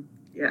 So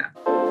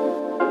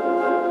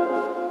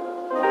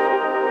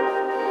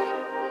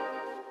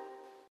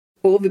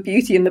All the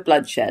Beauty and the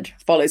Bloodshed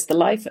follows the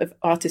life of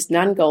artist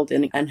Nan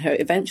Goldin and her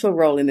eventual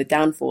role in the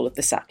downfall of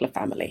the Sackler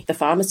family, the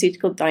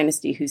pharmaceutical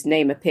dynasty whose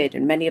name appeared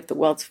in many of the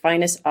world's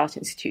finest art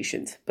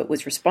institutions, but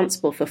was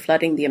responsible for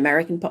flooding the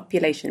American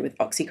population with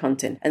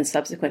OxyContin and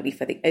subsequently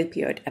for the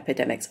opioid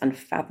epidemic's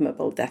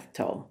unfathomable death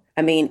toll.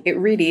 I mean, it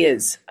really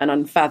is an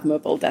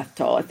unfathomable death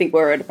toll. I think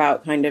we're at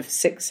about kind of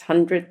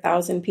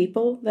 600,000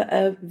 people that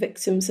are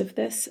victims of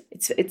this.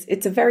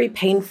 It's a very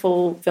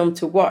painful film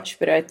to watch,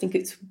 but I think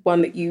it's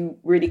one that you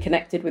really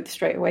connected with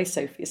straight away,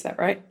 Sophie. Is that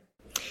right?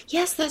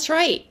 Yes, that's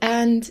right.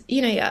 And,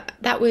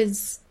 that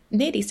was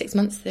nearly 6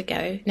 months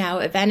ago now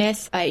at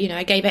Venice.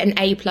 I gave it an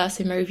A+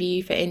 in my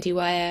review for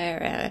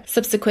IndieWire.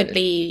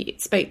 Subsequently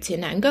spoke to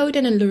Nan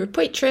Goldin and Laura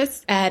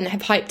Poitras and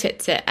have hyped it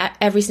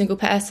to every single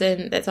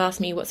person that's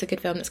asked me what's a good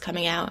film that's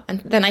coming out.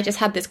 And then I just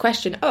had this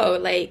question, have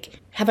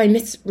I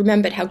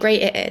misremembered how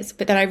great it is?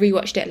 But then I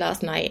rewatched it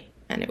last night,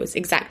 and it was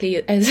exactly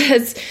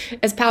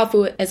as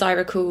powerful as I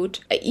recalled.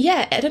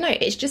 I don't know.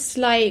 It's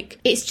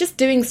just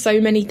doing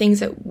so many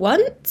things at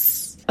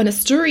once on a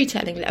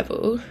storytelling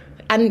level.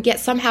 And yet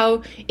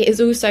somehow it is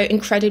also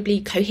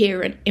incredibly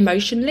coherent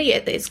emotionally.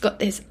 It's got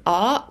this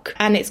arc,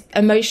 and its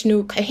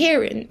emotional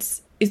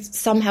coherence is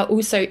somehow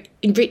also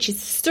enriches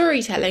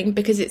storytelling,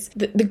 because it's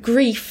the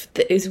grief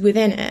that is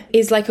within it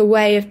is like a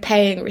way of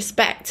paying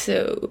respect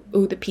to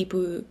all the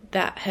people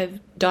that have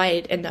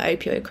died in the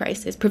opioid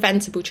crisis,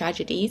 preventable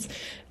tragedies,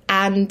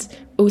 and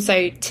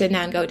also to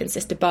Nan Goldin's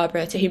sister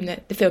Barbara, to whom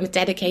the film is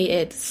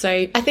dedicated. So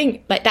I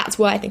think that's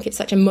why I think it's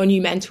such a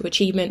monumental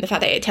achievement, the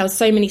fact that it tells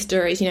so many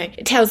stories.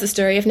 It tells the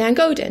story of Nan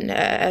Goldin,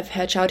 of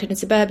her childhood in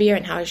suburbia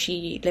and how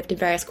she lived in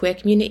various queer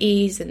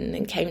communities and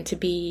then came to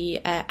be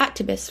an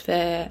activist for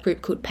a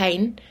group called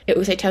PAIN. It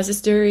also tells the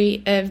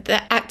story of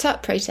the ACT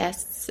UP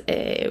protests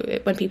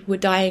when people were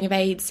dying of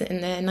AIDS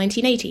in the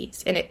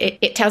 1980s. And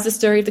it tells the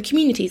story of the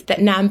communities that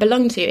Nan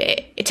belonged to.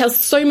 It tells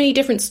so many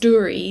different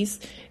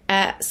stories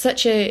at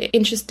such an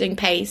interesting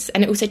pace,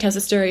 and it also tells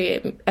the story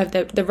of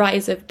the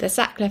rise of the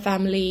Sackler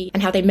family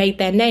and how they made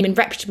their name in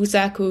reputable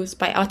circles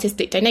by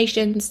artistic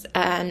donations,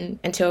 and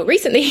until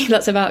recently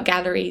lots of art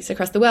galleries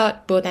across the world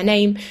bore their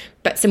name,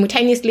 but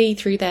simultaneously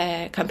through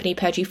their company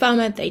Purdue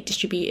Pharma they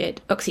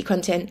distributed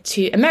OxyContin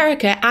to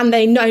America, and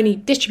they not only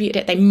distributed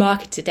it, they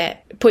marketed it.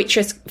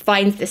 Poitras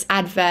finds this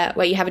advert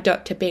where you have a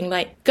doctor being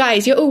like,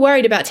 guys, you're all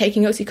worried about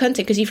taking OxyContin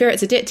because you fear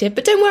it's addictive,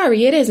 but don't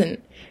worry, it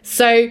isn't.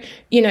 So,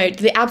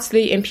 the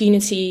absolute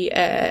impunity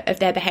of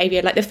their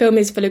behaviour, the film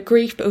is full of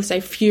grief, but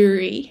also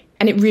fury.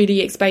 And it really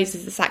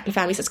exposes the Sackler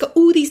family. So it's got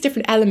all these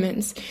different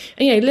elements.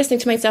 And, listening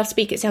to myself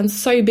speak, it sounds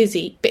so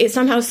busy, but it's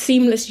somehow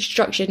seamlessly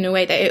structured in a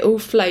way that it all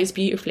flows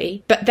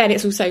beautifully. But then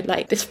it's also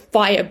this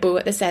fireball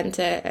at the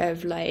centre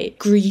of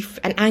grief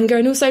and anger,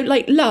 and also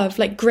love,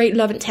 great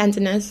love and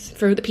tenderness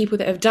for all the people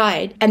that have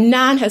died. And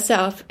Nan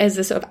herself, as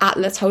the sort of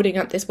atlas holding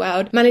up this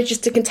world, manages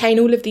to contain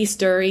all of these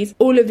stories,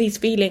 all of these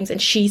feelings, and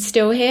she's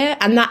still here.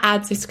 And that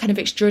adds this kind of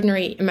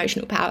extraordinary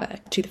emotional power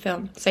to the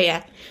film. So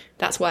yeah,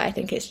 that's why I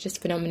think it's just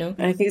phenomenal.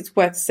 And I think it's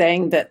worth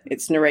saying that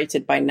it's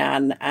narrated by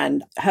Nan,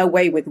 and her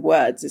way with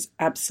words is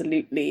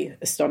absolutely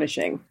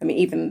astonishing. I mean,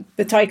 even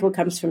the title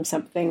comes from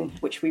something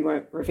which we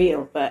won't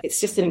reveal, but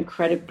it's just an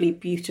incredibly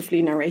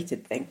beautifully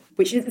narrated thing,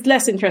 which is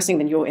less interesting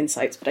than your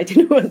insights, but I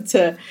didn't want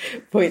to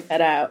point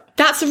that out.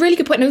 That's a really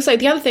good point. And also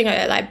the other thing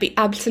I'd be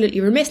absolutely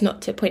remiss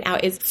not to point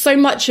out is so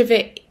much of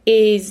it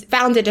is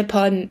founded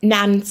upon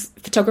Nan's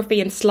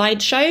photography and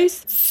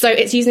slideshows. So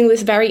it's using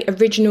this very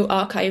original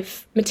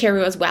archive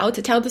material as well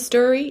to tell the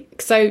story.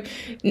 So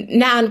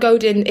Nan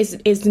Goldin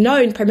is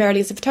known primarily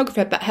as a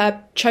photographer, but her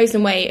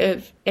chosen way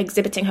of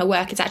exhibiting her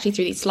work is actually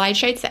through these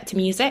slideshows set to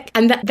music.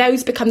 And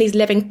those become these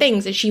living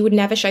things, and she would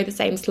never show the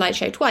same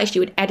slideshow twice. She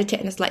would edit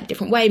it in a slightly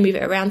different way, move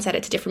it around, set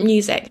it to different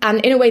music.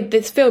 And in a way,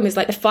 this film is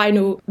the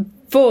final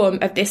form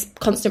of this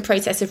constant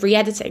process of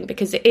re-editing,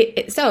 because it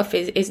itself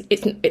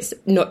it's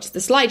not just the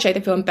slideshow of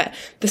the film, but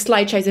the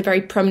slideshows are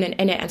very prominent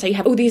in it, and so you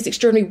have all these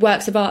extraordinary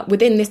works of art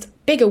within this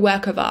bigger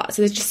work of art.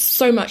 So there's just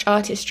so much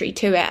artistry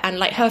to it, and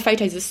like her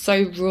photos are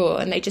so raw,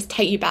 and they just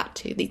take you back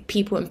to these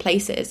people and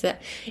places and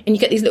you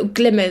get these little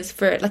glimmers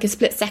for like a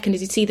split second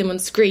as you see them on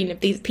screen of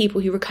these people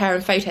who recur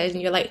in photos,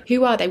 and you're like,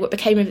 who are they? What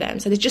became of them?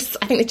 So I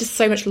think there's just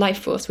so much life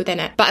force within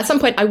it. But at some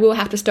point I will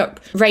have to stop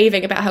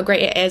raving about how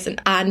great it is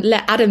and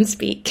let Adam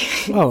speak.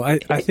 Well,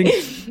 I think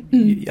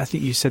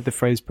you said the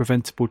phrase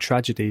preventable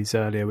tragedies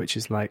earlier, which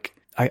is like,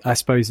 I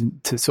suppose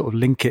to sort of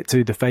link it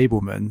to The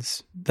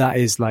Fabelmans, that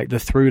is like the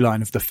through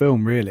line of the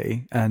film,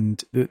 really.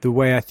 And the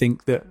way I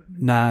think that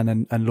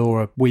Nan and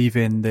Laura weave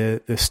in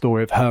the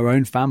story of her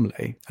own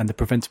family and the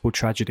preventable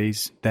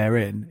tragedies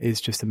therein is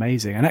just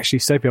amazing. And actually,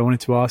 Sophie, I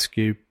wanted to ask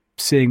you,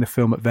 seeing the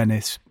film at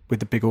Venice with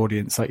the big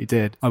audience like you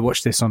did, I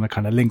watched this on a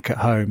kind of link at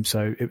home,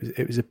 so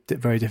it was a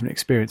very different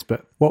experience.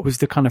 But what was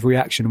the kind of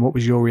reaction? What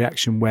was your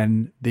reaction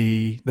when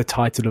the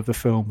title of the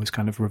film was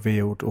kind of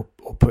revealed or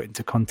put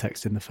into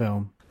context in the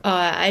film?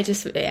 I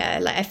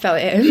felt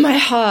it in my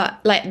heart.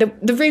 Like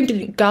the room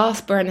didn't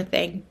gasp or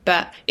anything,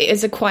 but it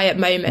is a quiet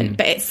moment.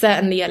 But it's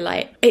certainly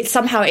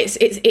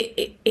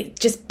it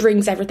just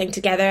brings everything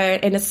together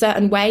in a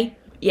certain way.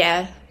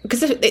 Yeah,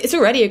 because it's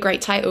already a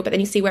great title, but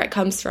then you see where it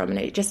comes from, and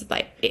it just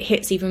it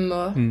hits even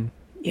more.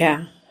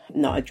 Yeah.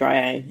 Not a dry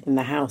eye in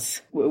the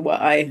house.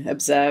 What I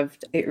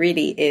observed, it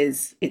really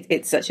is,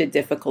 it's such a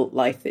difficult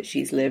life that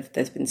she's lived.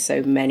 There's been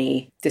so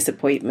many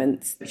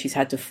disappointments. She's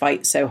had to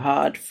fight so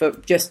hard for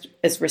just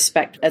as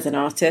respect as an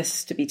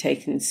artist, to be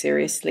taken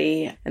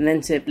seriously, and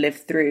then to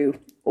live through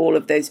all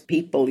of those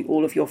people,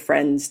 all of your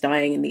friends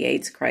dying in the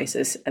AIDS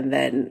crisis, and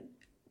then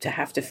to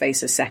have to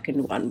face a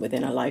second one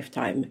within a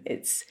lifetime.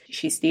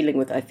 She's dealing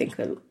with, I think,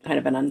 a kind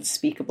of an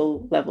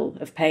unspeakable level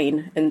of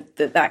pain, and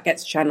that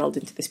gets channeled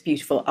into this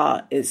beautiful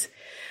art is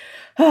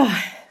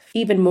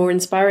even more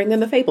inspiring than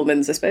The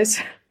Fabelmans, I suppose.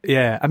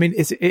 Yeah, I mean,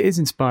 it is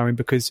inspiring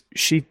because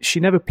she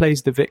never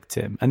plays the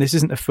victim, and this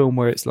isn't a film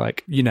where it's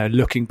like, you know,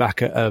 looking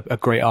back at a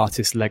great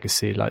artist's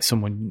legacy, like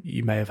someone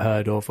you may have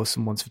heard of or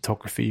someone's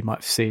photography you might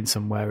have seen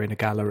somewhere in a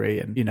gallery,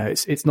 and you know,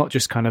 it's not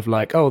just kind of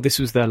like, oh, this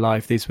was their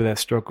life, these were their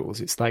struggles.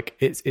 It's like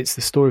it's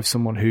the story of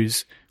someone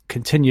who's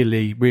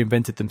continually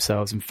reinvented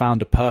themselves and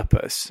found a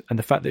purpose, and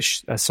the fact that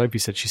as Sophie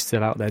said, she's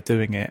still out there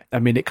doing it, I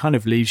mean, it kind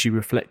of leaves you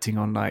reflecting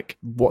on like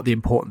what the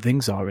important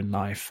things are in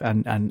life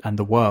and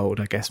the world,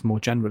 I guess,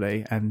 more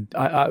generally. And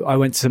I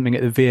went to something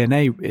at the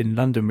V&A in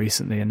London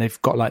recently, and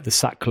they've got like the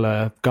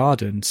Sackler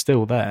Garden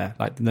still there,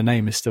 like the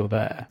name is still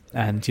there,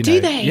 and you know,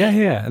 do they?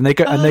 Yeah, and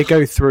they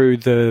go through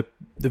the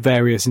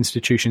various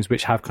institutions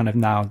which have kind of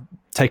now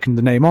taken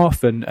the name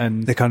off,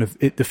 and they kind of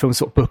the film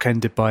sort of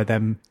bookended by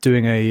them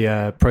doing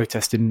a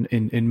protest in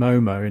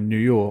MoMA in New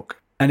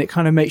York, and it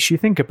kind of makes you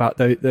think about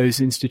those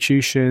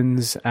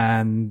institutions.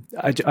 And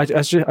I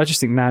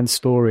just think Nan's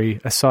story,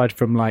 aside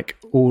from like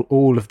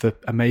all of the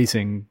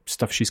amazing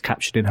stuff she's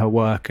captured in her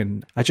work,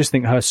 and I just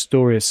think her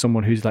story as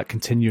someone who's like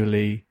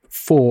continually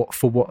fought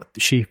for what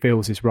she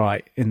feels is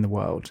right in the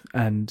world,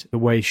 and the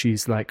way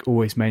she's like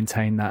always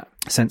maintained that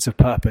sense of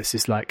purpose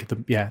is like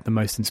the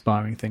most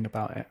inspiring thing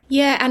about it.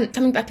 Yeah, and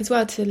coming back as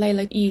well to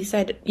Layla, you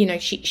said, you know,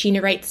 she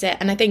narrates it,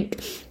 and I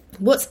think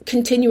what's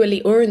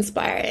continually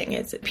awe-inspiring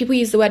is that people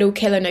use the word all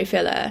killer no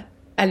filler,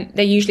 and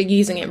they're usually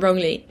using it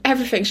wrongly.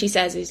 Everything she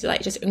says is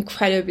like just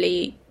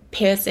incredibly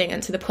piercing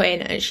and to the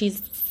point, and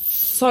she's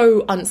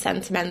so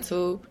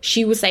unsentimental.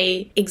 She will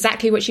say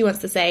exactly what she wants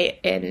to say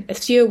in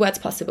as few words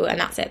possible, and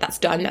that's it. That's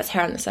done. That's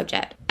her on the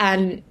subject.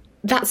 And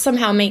that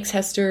somehow makes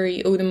her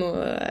story all the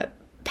more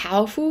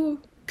powerful,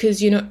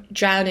 because you're not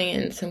drowning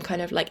in some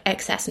kind of like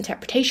excess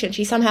interpretation.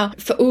 She somehow,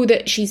 for all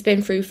that she's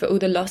been through, for all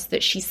the loss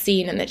that she's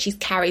seen and that she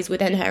carries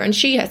within her, and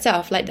she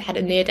herself like had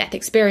a near-death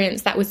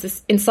experience that was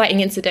this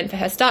inciting incident for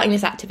her starting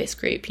this activist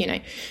group. You know,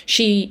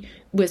 she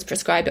was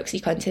prescribed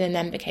OxyContin and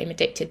then became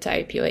addicted to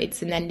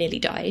opioids and then nearly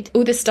died.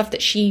 All this stuff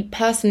that she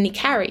personally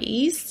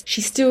carries,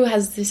 she still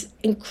has this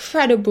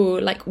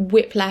incredible like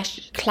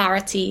whiplash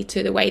clarity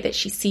to the way that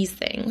she sees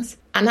things.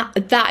 And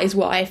that is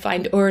what I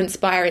find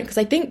awe-inspiring, because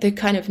I think the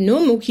kind of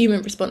normal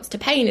human response to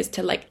pain is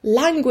to like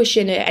languish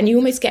in it, and you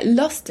almost get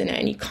lost in it,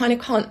 and you kind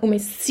of can't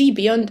almost see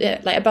beyond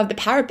it, like above the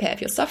parapet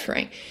if you're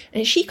suffering.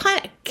 And she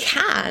kind of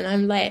can.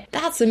 I'm like,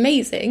 that's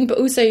amazing, but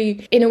also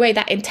in a way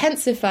that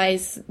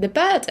intensifies the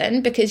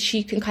burden, because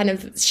she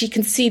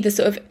can see the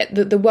sort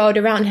of the world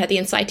around her, the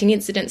inciting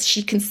incidents.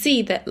 She can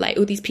see that like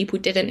all these people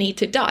didn't need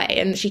to die,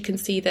 and she can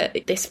see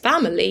that this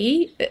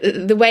family,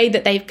 the way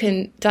that they've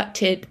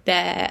conducted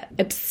their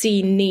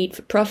obscene need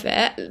for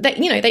profit, that,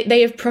 you know,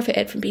 they have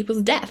profited from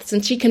people's deaths,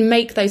 and she can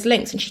make those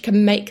links and she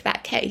can make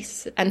that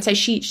case. And so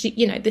she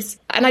you know, this,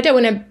 and I don't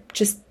want to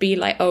just be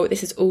like, oh,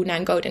 this is all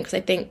Nan Goldin, because I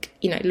think,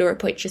 you know, Laura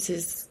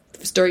Poitras's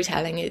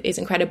storytelling is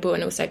incredible.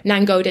 And also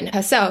Nan Goldin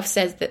herself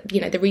says that,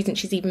 you know, the reason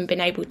she's even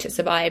been able to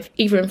survive,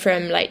 even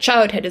from like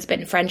childhood, has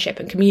been friendship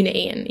and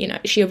community. And, you know,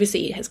 she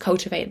obviously has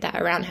cultivated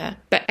that around her.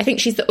 But I think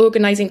she's the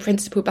organising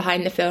principle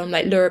behind the film.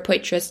 Like Laura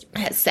Poitras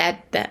has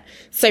said that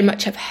so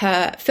much of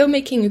her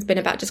filmmaking has been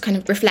about just kind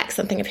of reflect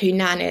something of who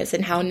Nan is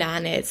and how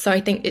Nan is. So I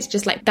think it's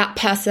just like that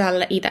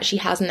personality that she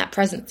has and that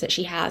presence that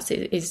she has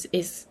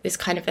is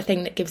kind of the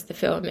thing that gives the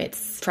film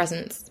its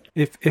presence.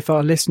 If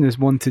our listeners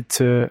wanted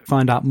to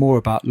find out more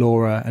about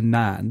Laura and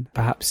Nan,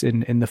 perhaps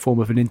in the form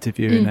of an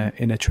interview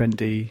in a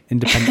trendy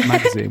independent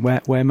magazine,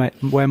 where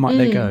might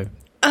they go?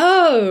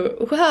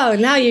 Oh, wow,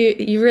 now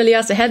you really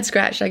asked a head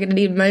scratch. I'm going to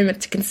need a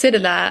moment to consider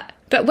that.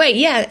 But wait,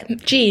 yeah,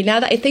 gee, now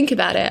that I think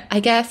about it, I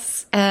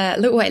guess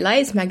Little White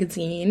Lies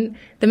magazine,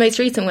 the most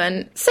recent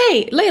one.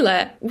 Say,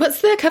 Layla,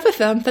 what's the cover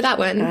film for that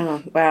one?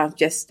 Oh, wow,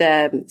 just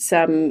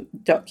some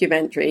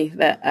documentary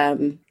that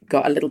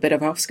got a little bit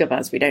of Oscar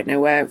buzz. We don't know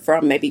where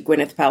from. Maybe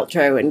Gwyneth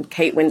Paltrow and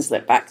Kate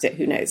Winslet backed it.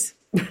 Who knows?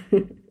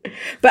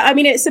 But I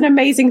mean, it's an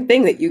amazing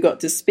thing that you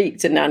got to speak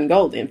to Nan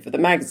Goldin for the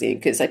magazine,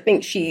 because I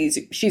think she's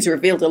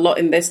revealed a lot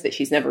in this that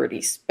she's never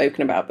really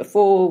spoken about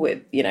before,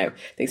 with, you know,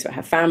 things about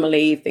her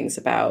family, things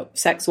about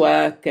sex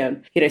work,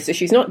 and, you know, so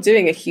she's not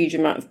doing a huge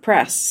amount of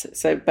press.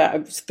 So, but I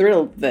was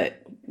thrilled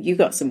that you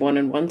got some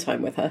one-on-one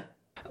time with her.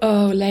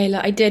 Oh,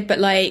 Layla, I did, but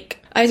like,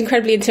 I was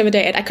incredibly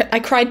intimidated. I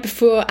cried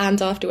before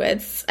and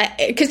afterwards,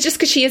 because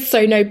she is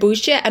so no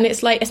bullshit. And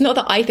it's like, it's not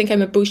that I think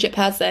I'm a bullshit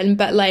person,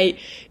 but like,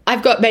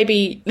 I've got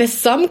there's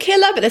some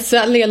killer, but there's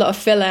certainly a lot of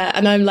filler.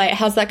 And I'm like,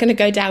 how's that going to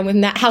go down with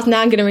Nan? How's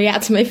Nan going to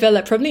react to my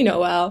filler? Probably not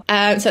well.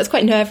 So it's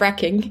quite nerve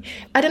wracking.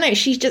 I don't know.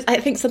 I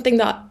think something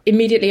that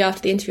immediately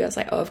after the interview, I was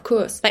like, oh, of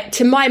course. Like,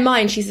 to my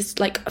mind, she's this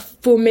like a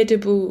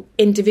formidable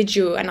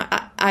individual. And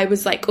I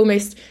was like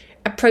almost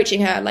approaching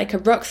her like a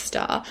rock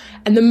star.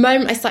 And the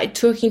moment I started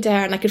talking to her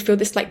and I could feel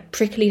this like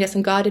prickliness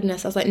and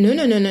guardedness, I was like,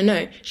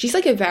 no. She's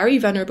like a very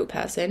vulnerable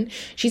person.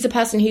 She's a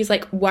person who's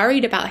like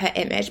worried about her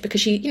image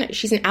because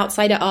she's an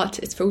outsider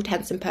artist for all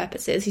intents and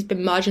purposes. She's been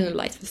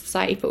marginalized from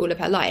society for all of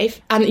her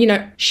life. And, you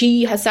know,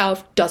 she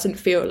herself doesn't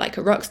feel like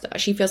a rock star.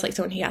 She feels like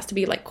someone who has to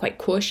be like quite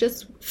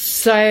cautious.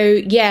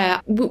 So yeah,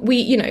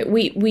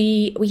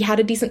 we had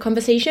a decent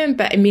conversation,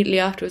 but immediately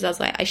afterwards I was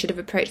like, I should have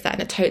approached that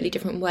in a totally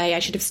different way. I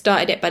should have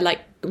started it by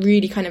like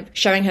really kind of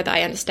showing her that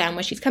I understand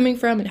where she's coming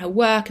from and her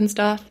work and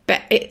stuff.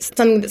 But it's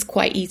something that's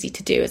quite easy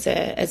to do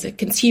as a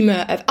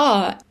consumer of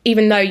art,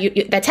 even though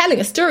they're telling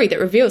a story that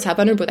reveals how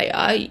vulnerable they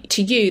are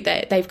to you,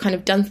 that they've kind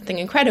of done something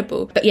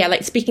incredible. But yeah,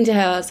 like speaking to her,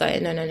 I was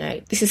like,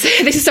 no. This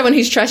is someone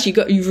whose trust you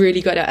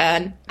really got to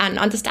earn, and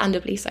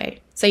understandably so.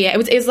 So yeah, it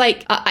was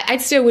like, I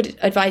still would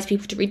advise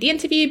people to read the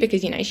interview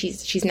because, you know,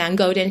 she's Nan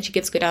Goldin, she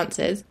gives good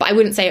answers. But I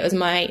wouldn't say it was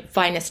my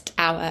finest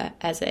hour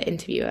as an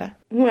interviewer.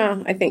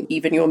 Well, I think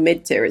even your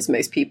mid-tier is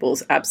most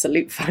people's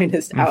absolute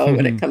finest hour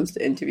when it comes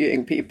to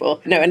interviewing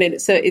people. No, and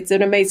it's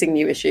an amazing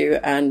new issue,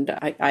 and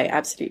I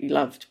absolutely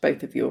loved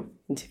both of your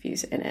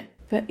interviews in it.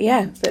 But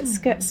yeah, let's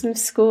get some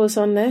scores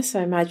on this.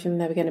 I imagine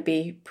they were going to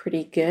be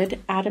pretty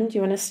good. Adam, do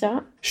you want to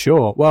start?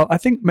 Sure. Well, I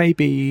think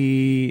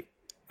maybe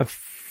a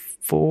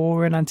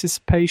 4 in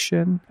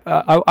anticipation.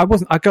 I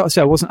wasn't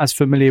as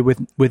familiar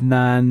with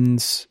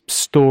Nan's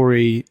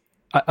story.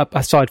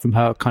 Aside from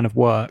her kind of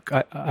work,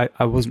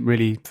 I wasn't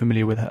really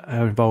familiar with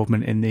her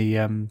involvement in the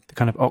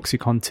kind of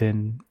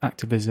OxyContin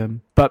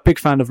activism. But big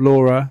fan of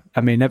Laura. I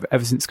mean,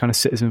 ever since kind of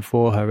Citizen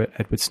 4, her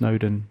Edward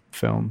Snowden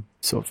film,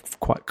 sort of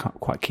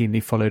quite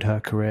keenly followed her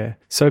career.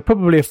 So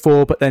probably a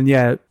 4, but then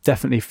yeah,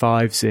 definitely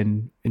 5s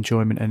in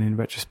enjoyment and in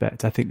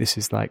retrospect. I think this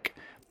is like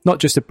not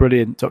just a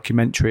brilliant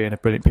documentary and a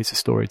brilliant piece of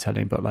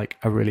storytelling, but like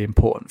a really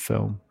important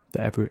film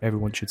that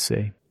everyone should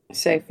see.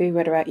 Sophie,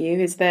 what about you?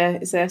 Is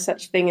there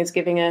such thing as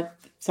giving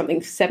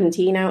something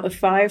 17 out of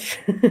 5?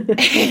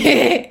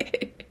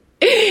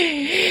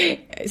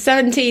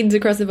 17s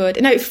across the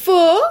board. No,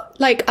 4.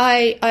 Like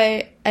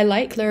I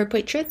like Laura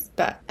Poitras,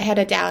 but I had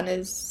her down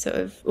as sort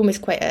of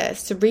almost quite a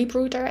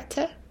cerebral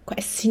director, quite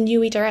a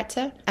sinewy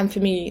director. And for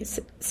me,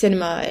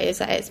 cinema is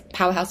at its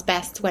powerhouse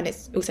best when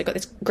it's also got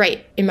this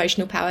great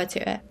emotional power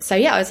to it. So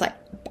yeah, I was like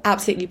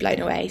absolutely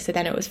blown away. So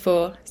then it was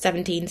 4,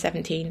 17,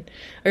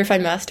 or if I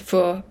must,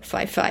 4,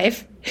 5,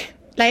 5.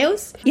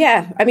 Laels?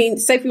 Yeah, I mean,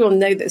 Sophie will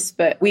know this,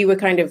 but we were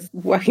kind of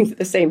working for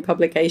the same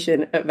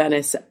publication at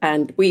Venice,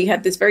 and we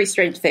had this very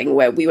strange thing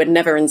where we were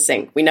never in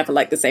sync. We never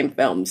liked the same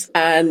films.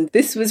 And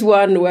this was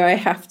one where I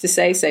have to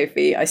say,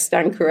 Sophie, I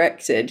stand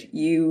corrected.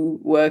 You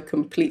were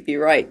completely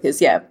right.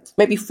 Because, yeah,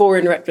 maybe 4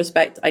 in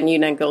retrospect. I knew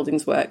Nan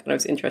Goldin's work and I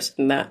was interested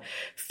in that.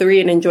 3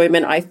 in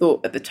enjoyment. I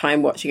thought at the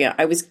time watching it,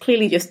 I was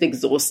clearly just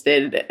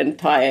exhausted and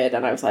tired.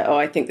 And I was like, oh,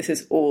 I think this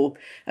is all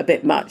a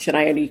bit much. And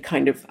I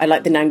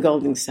like the Nan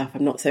Goldin stuff.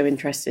 I'm not so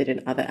interested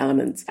in other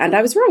elements. And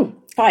I was wrong.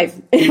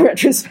 5 in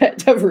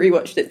retrospect. I've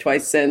rewatched it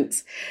twice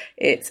since.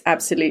 It's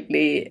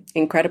absolutely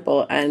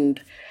incredible.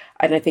 And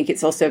I think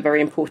it's also a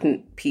very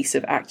important piece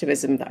of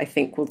activism that I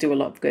think will do a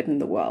lot of good in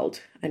the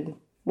world. And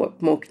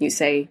what more can you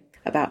say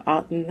about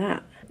art than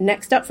that?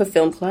 Next up for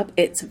Film Club,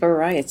 it's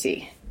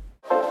Variety.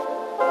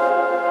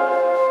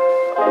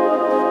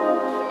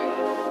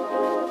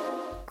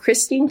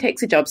 Christine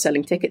takes a job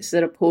selling tickets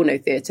at a porno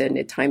theatre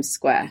near Times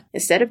Square.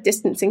 Instead of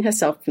distancing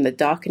herself from the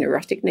dark and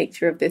erotic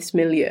nature of this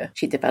milieu,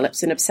 she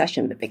develops an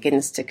obsession that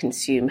begins to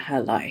consume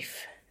her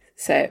life.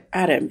 So,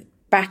 Adam,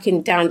 back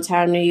in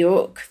downtown New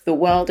York, the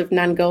world of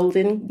Nan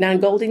Goldin.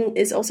 Nan Goldin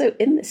is also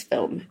in this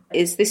film.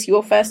 Is this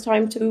your first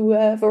time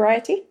to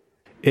Variety?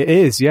 It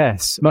is,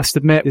 yes. Must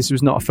admit, this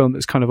was not a film that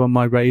was kind of on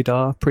my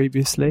radar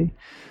previously.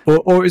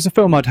 Or it was a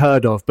film I'd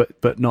heard of,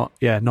 but not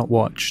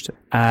watched.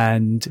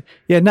 And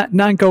yeah,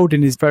 Nan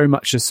Goldin is very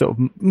much a sort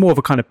of more of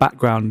a kind of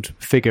background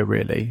figure,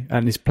 really,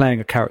 and is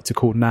playing a character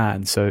called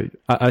Nan. So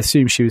I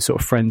assume she was sort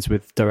of friends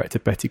with director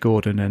Betty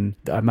Gordon, and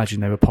I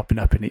imagine they were popping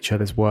up in each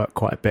other's work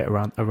quite a bit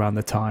around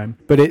the time.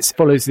 But it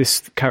follows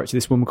this character,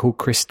 this woman called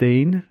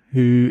Christine,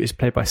 who is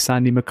played by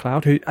Sandy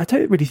McLeod, who I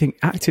don't really think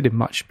acted in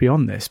much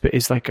beyond this, but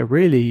is like a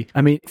really,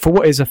 I mean, for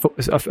what is a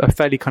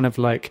fairly kind of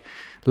like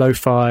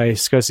lo-fi,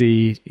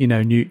 scuzzy,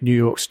 New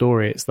York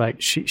story, it's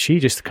like she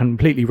just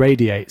completely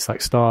radiates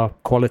like star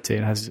quality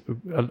and has,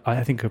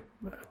 I think, a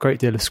great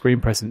deal of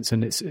screen presence.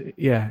 And it's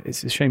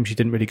a shame she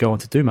didn't really go on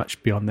to do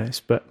much beyond this,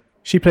 but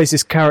she plays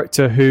this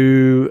character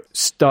who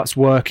starts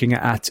working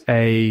at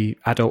a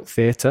adult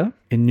theatre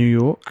in New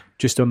York,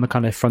 just on the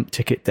kind of front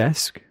ticket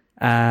desk.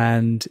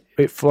 And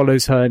it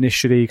follows her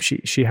initially.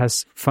 She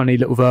has funny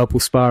little verbal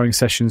sparring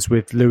sessions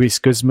with Luis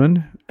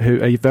Guzman,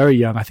 who are very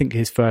young. I think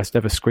his first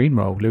ever screen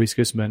role, Luis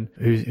Guzman,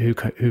 who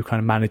kind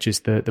of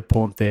manages the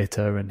porn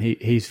theatre, and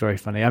he's very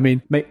funny. I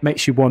mean,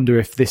 makes you wonder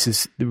if this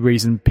is the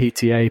reason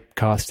PTA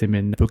cast him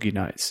in Boogie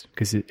Nights,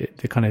 because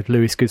the kind of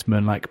Luis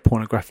Guzman like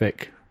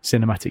pornographic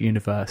cinematic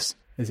universe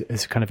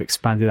has kind of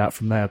expanded out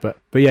from there. But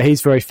yeah,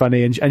 he's very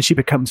funny, and she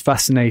becomes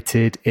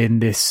fascinated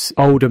in this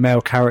older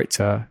male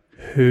character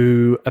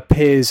who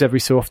appears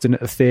every so often at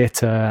the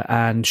theatre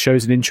and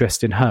shows an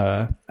interest in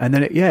her. And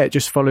then it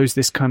just follows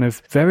this kind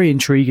of very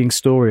intriguing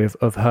story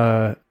of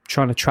her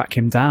trying to track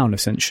him down,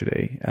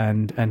 essentially,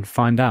 and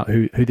find out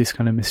who this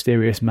kind of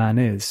mysterious man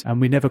is.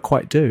 And we never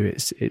quite do.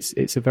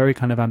 It's a very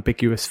kind of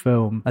ambiguous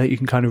film. I think you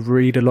can kind of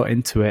read a lot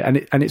into it.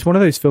 And it's one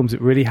of those films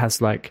that really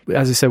has, like,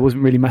 as I said,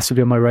 wasn't really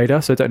massively on my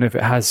radar, so I don't know if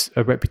it has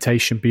a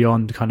reputation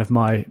beyond kind of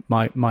my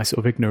sort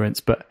of ignorance,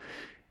 but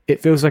it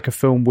feels like a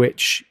film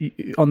which,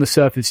 on the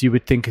surface, you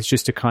would think is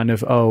just a kind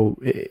of,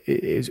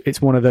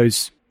 it's one of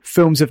those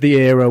films of the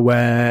era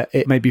where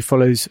it maybe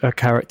follows a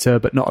character,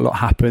 but not a lot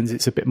happens.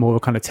 It's a bit more of a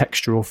kind of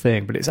textural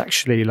thing, but it's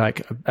actually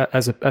like,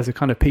 as a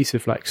kind of piece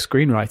of like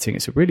screenwriting,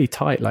 it's a really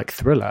tight like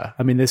thriller.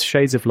 I mean, there's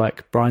shades of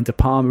like Brian De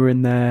Palma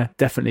in there,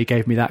 definitely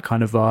gave me that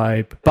kind of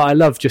vibe. But I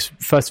love, just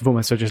first and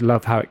foremost, I just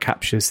love how it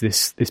captures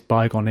this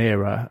bygone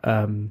era.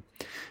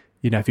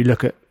 If you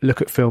look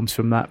at films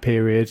from that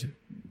period,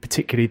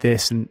 particularly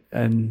this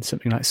and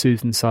something like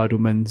Susan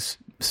Seidelman's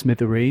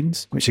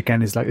Smithereens, which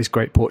again is like this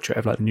great portrait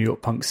of like the New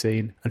York punk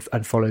scene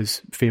and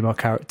follows female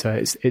character.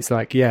 It's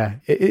like,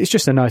 it's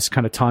just a nice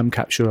kind of time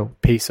capsule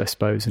piece, I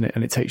suppose, and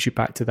it takes you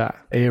back to that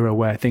era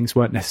where things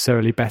weren't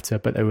necessarily better,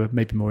 but they were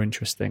maybe more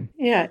interesting.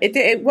 Yeah,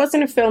 it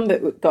wasn't a film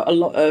that got a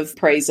lot of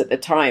praise at the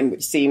time,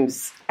 which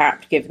seems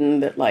apt given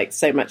that like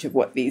so much of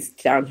what these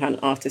downtown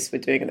artists were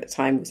doing at the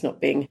time was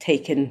not being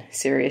taken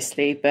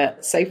seriously.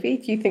 But Sophie,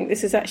 do you think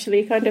this is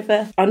actually kind of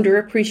a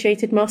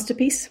underappreciated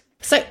masterpiece?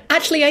 So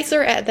actually, I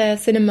saw it at the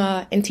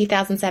cinema in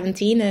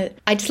 2017.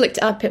 I just looked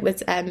it up. It was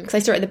because I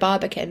saw it at the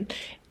Barbican,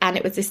 and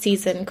it was this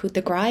season called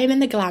The Grime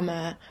and the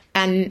Glamour,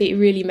 and it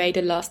really made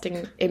a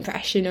lasting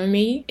impression on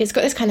me. It's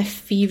got this kind of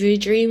fever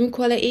dream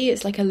quality.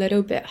 It's like a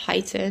little bit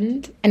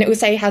heightened, and it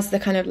also has the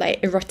kind of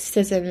like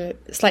eroticism,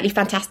 slightly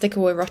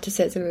fantastical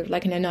eroticism of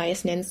like an Anais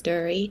Nin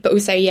story. But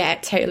also,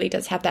 it totally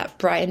does have that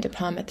Brian De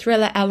Palma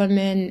thriller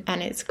element,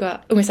 and it's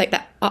got almost like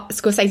that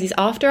Scorsese's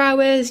After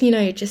Hours,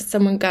 just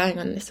someone going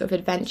on this sort of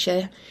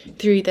adventure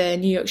through the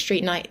New York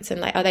street nights, and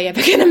like, are they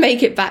ever going to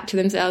make it back to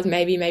themselves?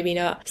 Maybe, maybe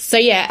not. So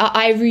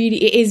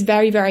it is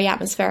very, very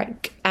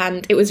atmospheric,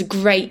 and it was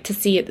great to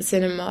see at the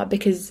cinema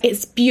because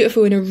it's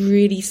beautiful in a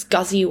really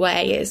scuzzy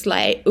way. It's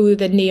like all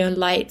the neon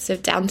lights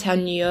of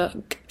downtown New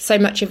York. So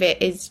much of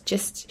it is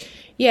just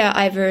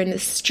either in the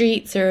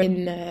streets or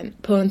in the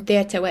porn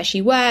theatre where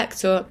she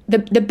works, or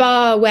the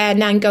bar where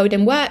Nan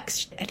Goldin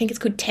works. I think it's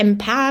called Tin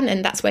Pan,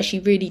 and that's where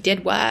she really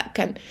did work.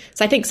 And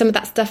so I think some of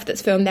that stuff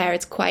that's filmed there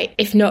is quite,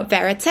 if not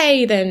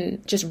verite,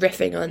 then just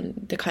riffing on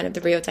the kind of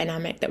the real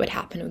dynamic that would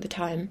happen all the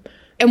time.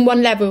 On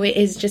one level, it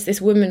is just this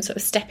woman sort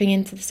of stepping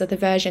into this other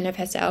version of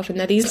herself, and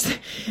there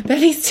are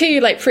these two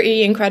like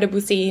pretty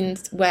incredible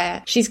scenes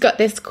where she's got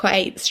this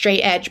quite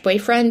straight edge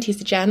boyfriend who's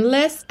a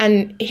journalist,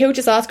 and he'll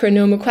just ask her a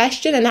normal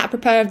question, and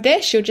apropos of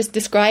this, she'll just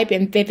describe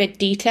in vivid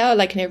detail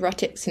like an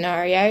erotic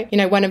scenario.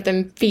 One of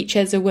them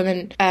features a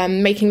woman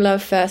making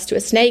love first to a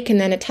snake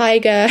and then a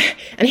tiger,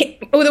 and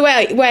all the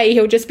way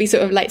he'll just be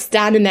sort of like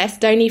standing there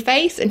stony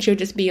face, and she'll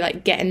just be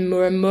like getting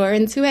more and more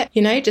into it,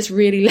 just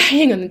really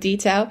laying on the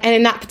detail. And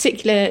in that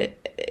particular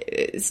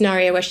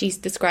scenario where she's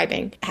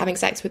describing having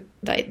sex with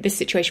like this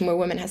situation where a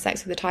woman has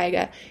sex with a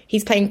tiger,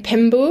 he's playing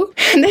pinball.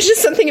 And there's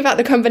just something about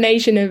the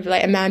combination of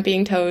like a man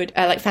being told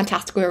like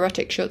fantastical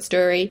erotic short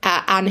story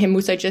and him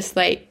also just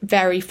like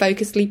very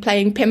focusedly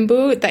playing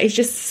pinball that is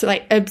just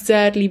like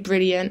absurdly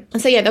brilliant.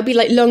 And so yeah, there'll be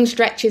like long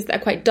stretches that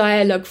are quite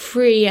dialogue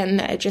free and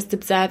that are just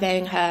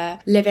observing her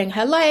living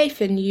her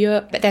life in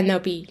Europe. But then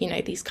there'll be, you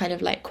know, these kind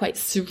of like quite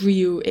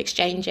surreal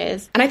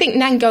exchanges. And I think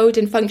Nan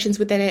Goldin functions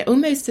within it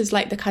almost as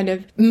like the kind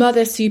of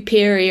mother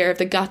superior of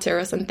the gutter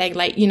or something.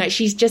 Like, you know,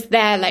 she's just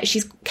there, like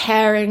she's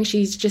caring,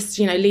 she's just,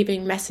 you know,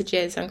 leaving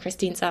messages on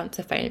Christine's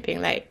answer phone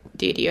being like,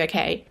 dude, are you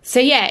okay? So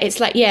yeah, it's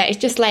like, yeah, it's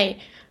just like,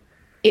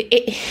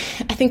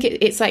 I think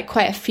it's like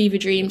quite a fever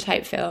dream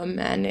type film,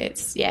 and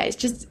it's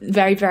just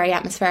very, very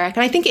atmospheric.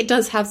 And I think it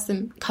does have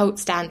some cult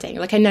standing.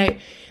 Like I know,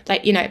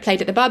 like, you know, it played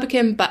at the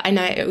Barbican, but I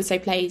know it also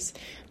plays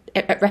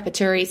at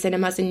repertory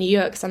cinemas in New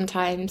York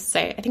sometimes. So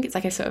I think it's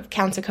like a sort of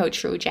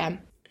countercultural gem.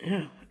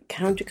 Oh,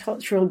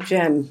 countercultural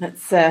gem.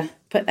 Let's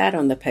put that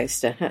on the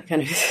poster. That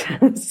kind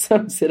of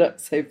sums it up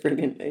so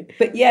brilliantly.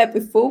 But yeah,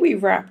 before we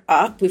wrap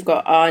up, we've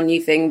got our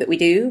new thing that we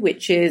do,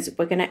 which is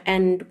we're going to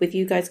end with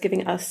you guys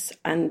giving us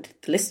and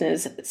the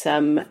listeners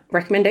some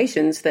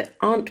recommendations that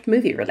aren't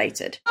movie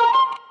related.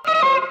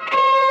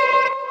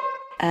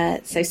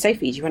 So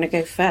Sophie, do you want to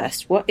go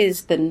first? What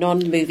is the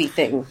non-movie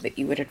thing that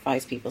you would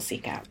advise people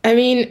seek out? I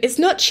mean, it's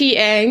not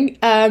cheating,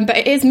 but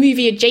it is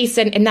movie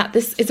adjacent in that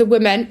this is a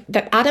woman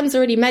that Adam's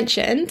already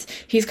mentioned,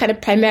 who's kind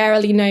of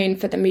primarily known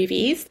for the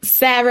movies.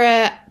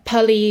 Sarah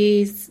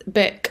Polley's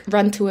book,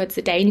 Run Towards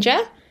the Danger.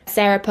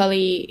 Sarah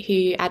Polley,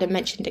 who Adam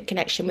mentioned in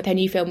connection with her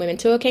new film, Women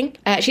Talking.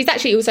 She's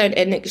actually also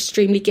an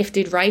extremely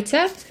gifted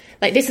writer.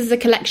 Like, this is a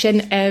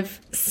collection of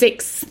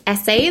 6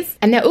 essays,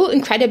 and they're all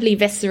incredibly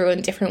visceral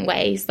in different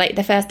ways. Like,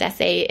 the first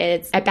essay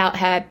is about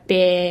her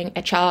being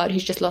a child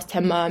who's just lost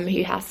her mum,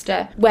 who has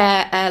to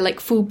wear a, like,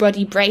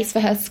 full-body brace for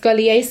her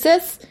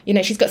scoliosis. You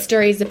know, she's got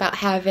stories about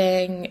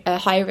having a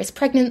high-risk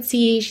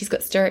pregnancy. She's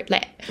got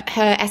like,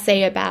 her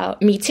essay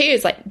about Me Too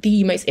is, like,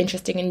 the most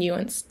interesting and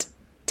nuanced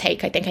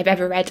take I think I've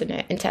ever read on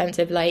it, in terms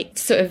of, like,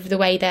 sort of the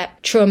way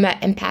that trauma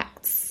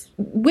impacts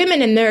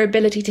women and their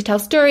ability to tell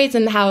stories,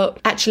 and how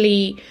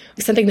actually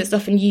something that's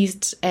often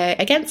used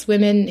against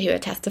women who are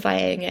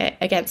testifying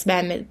against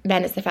men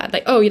is the fact,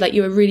 like, oh, like,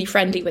 you were really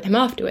friendly with him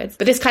afterwards.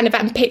 But this kind of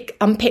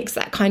unpicks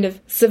that kind of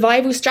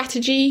survival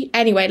strategy.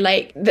 Anyway,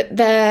 like,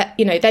 they're,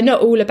 you know, they're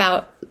not all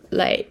about,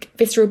 like,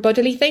 visceral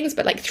bodily things,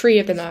 but, like, 3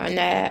 of them are, and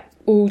they're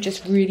all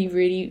just really,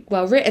 really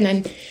well written.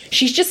 And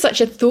she's just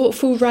such a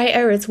thoughtful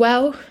writer as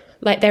well.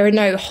 Like, there are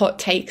no hot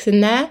takes in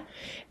there.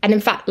 And in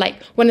fact,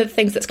 like, one of the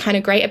things that's kind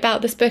of great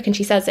about this book, and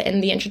she says it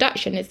in the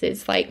introduction,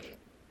 is like,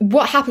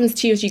 what happens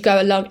to you as you go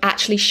along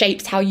actually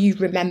shapes how you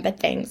remember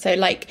things. So,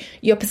 like,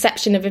 your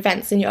perception of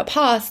events in your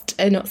past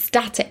are not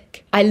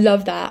static. I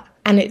love that.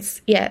 And it's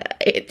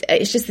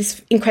just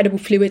this incredible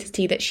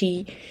fluidity that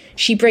she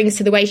brings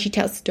to the way she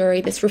tells the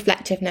story, this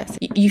reflectiveness.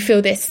 You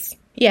feel this,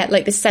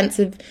 like, this sense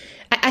of,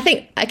 I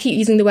think I keep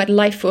using the word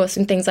life force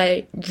in things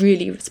I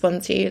really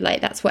respond to.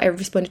 Like, that's what I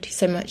responded to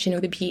so much, you know,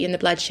 the beauty and the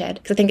bloodshed.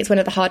 Because I think it's one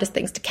of the hardest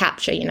things to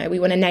capture, you know, we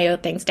want to nail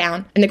things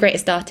down. And the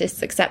greatest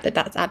artists accept that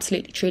that's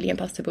absolutely, truly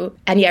impossible.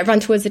 And yeah, Run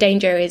Towards the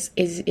Danger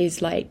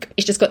is like,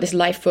 it's just got this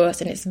life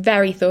force, and it's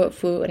very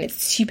thoughtful, and it's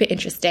super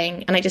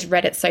interesting. And I just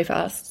read it so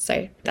fast.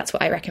 So that's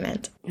what I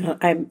recommend.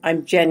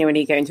 I'm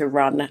genuinely going to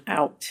run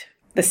out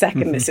the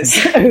second this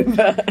is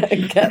over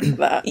and get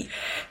that.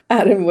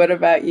 Adam, what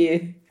about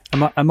you?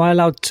 Am I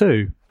allowed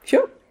 2?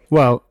 Sure.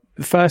 Well,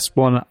 the first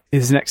one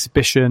is an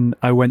exhibition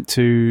I went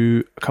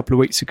to a couple of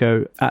weeks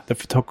ago at the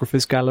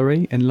Photographers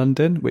Gallery in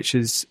London, which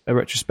is a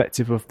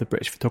retrospective of the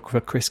British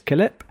photographer Chris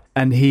Killip.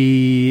 And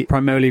he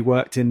primarily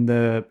worked in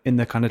the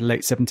kind of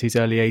late 70s,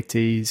 early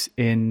 80s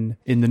in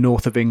the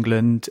north of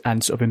England,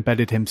 and sort of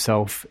embedded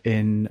himself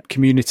in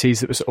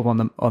communities that were sort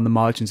of on the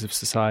margins of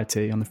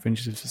society, on the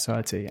fringes of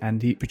society.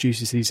 And he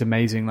produces these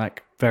amazing,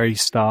 like, very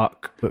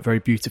stark but very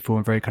beautiful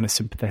and very kind of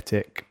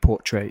sympathetic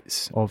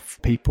portraits of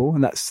people.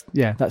 And that's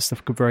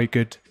a very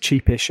good,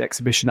 cheapish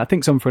exhibition. I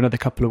think it's on for another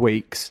couple of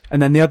weeks.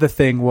 And then the other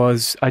thing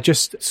was, I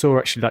just saw,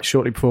 actually, like,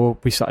 shortly before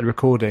we started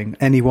recording,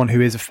 anyone who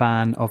is a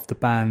fan of the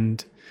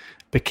band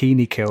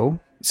Bikini Kill.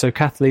 So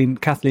Kathleen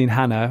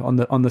Hanna,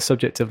 on the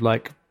subject of,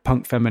 like,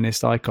 punk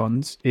feminist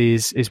icons,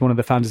 is one of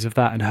the founders of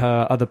that, and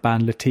her other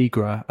band La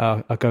Tigra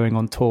are going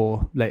on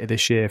tour later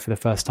this year for the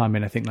first time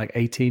in, I think, like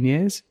 18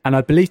 years. And I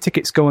believe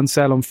tickets go on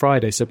sale on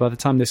Friday, so by the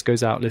time this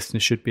goes out,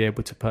 listeners should be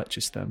able to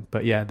purchase them.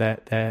 But yeah,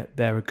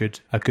 they're a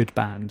good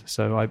band.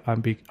 So I'll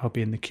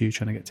be in the queue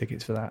trying to get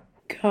tickets for that.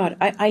 God,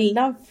 I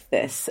love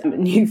this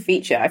new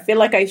feature. I feel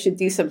like I should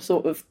do some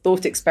sort of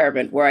thought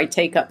experiment where I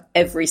take up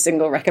every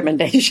single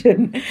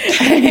recommendation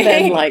and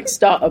then, like,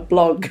 start a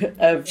blog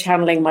of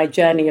channeling my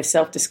journey of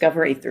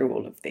self-discovery through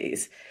all of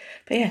these.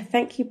 But yeah,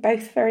 thank you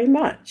both very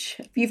much.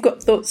 If you've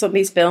got thoughts on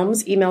these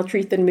films, email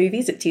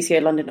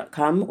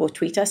truthandmovies@tcolondon.com or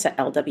tweet us at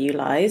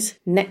LWLies.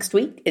 Next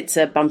week, it's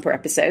a bumper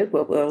episode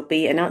where we'll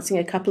be announcing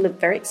a couple of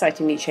very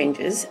exciting new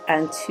changes.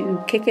 And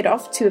to kick it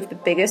off, two of the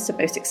biggest and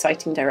most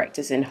exciting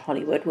directors in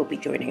Hollywood will be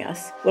joining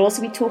us. We'll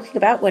also be talking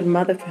about when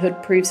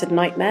motherhood proves a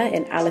nightmare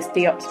in Alice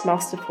Diop's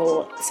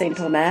masterful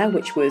Saint-Omer,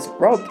 which was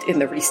robbed in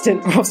the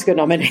recent Oscar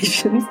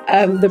nominations.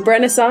 The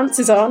Renaissance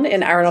is on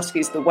in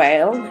Aronofsky's The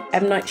Whale.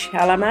 M. Night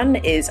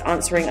Shyamalan is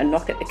answering a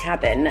knock at the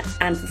cabin.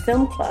 And for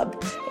Film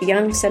Club, a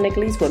young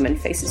Senegalese woman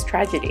faces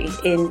tragedy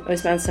in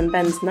Ousmane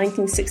Sembène's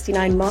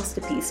 1969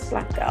 masterpiece,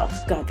 Black Girl.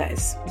 God,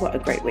 what a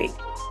great week.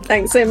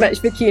 Thanks so much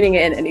for tuning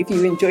in. And if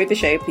you enjoyed the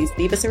show, please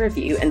leave us a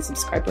review and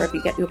subscribe wherever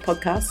you get your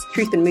podcasts.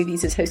 Truth and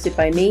Movies is hosted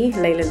by me,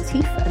 Layla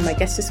Latif, and my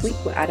guests this week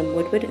were Adam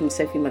Woodward and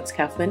Sophie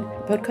Muntz-Kaufman.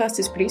 The podcast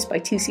is produced by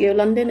TCO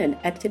London and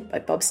edited by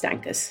Bob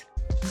Stankus.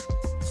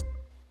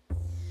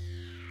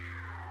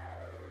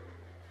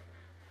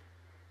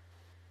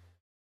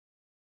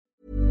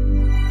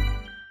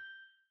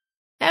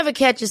 Ever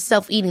catch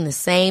yourself eating the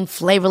same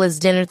flavorless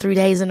dinner 3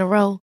 days in a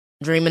row?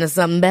 Dreaming of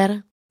something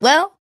better?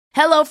 Well,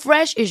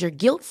 HelloFresh is your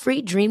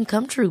guilt-free dream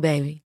come true,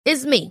 baby.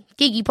 It's me,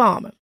 Keke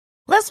Palmer.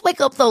 Let's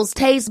wake up those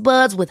taste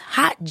buds with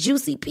hot,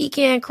 juicy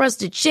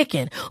pecan-crusted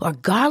chicken or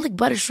garlic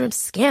butter shrimp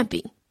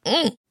scampi.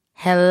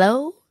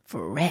 Hello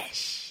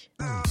Fresh.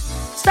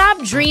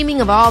 Stop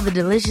dreaming of all the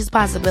delicious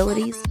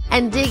possibilities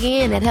and dig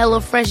in at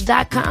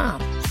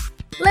HelloFresh.com.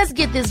 Let's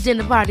get this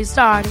dinner party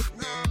started.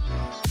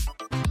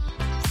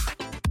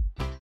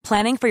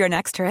 Planning for your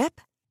next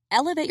trip?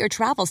 Elevate your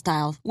travel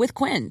style with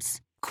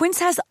Quince. Quince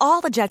has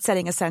all the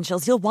jet-setting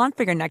essentials you'll want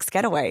for your next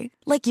getaway,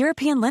 like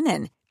European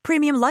linen,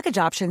 premium luggage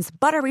options,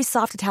 buttery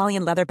soft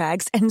Italian leather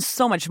bags, and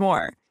so much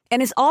more.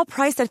 And is all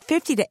priced at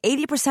 50 to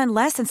 80%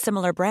 less than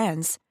similar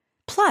brands.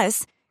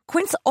 Plus,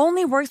 Quince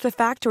only works with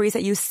factories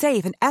that use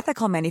safe and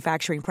ethical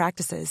manufacturing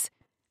practices.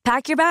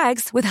 Pack your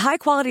bags with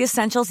high-quality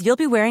essentials you'll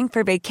be wearing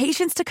for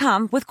vacations to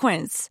come with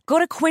Quince. Go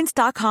to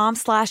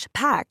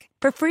quince.com/pack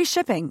for free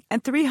shipping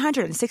and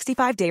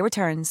 365-day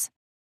returns.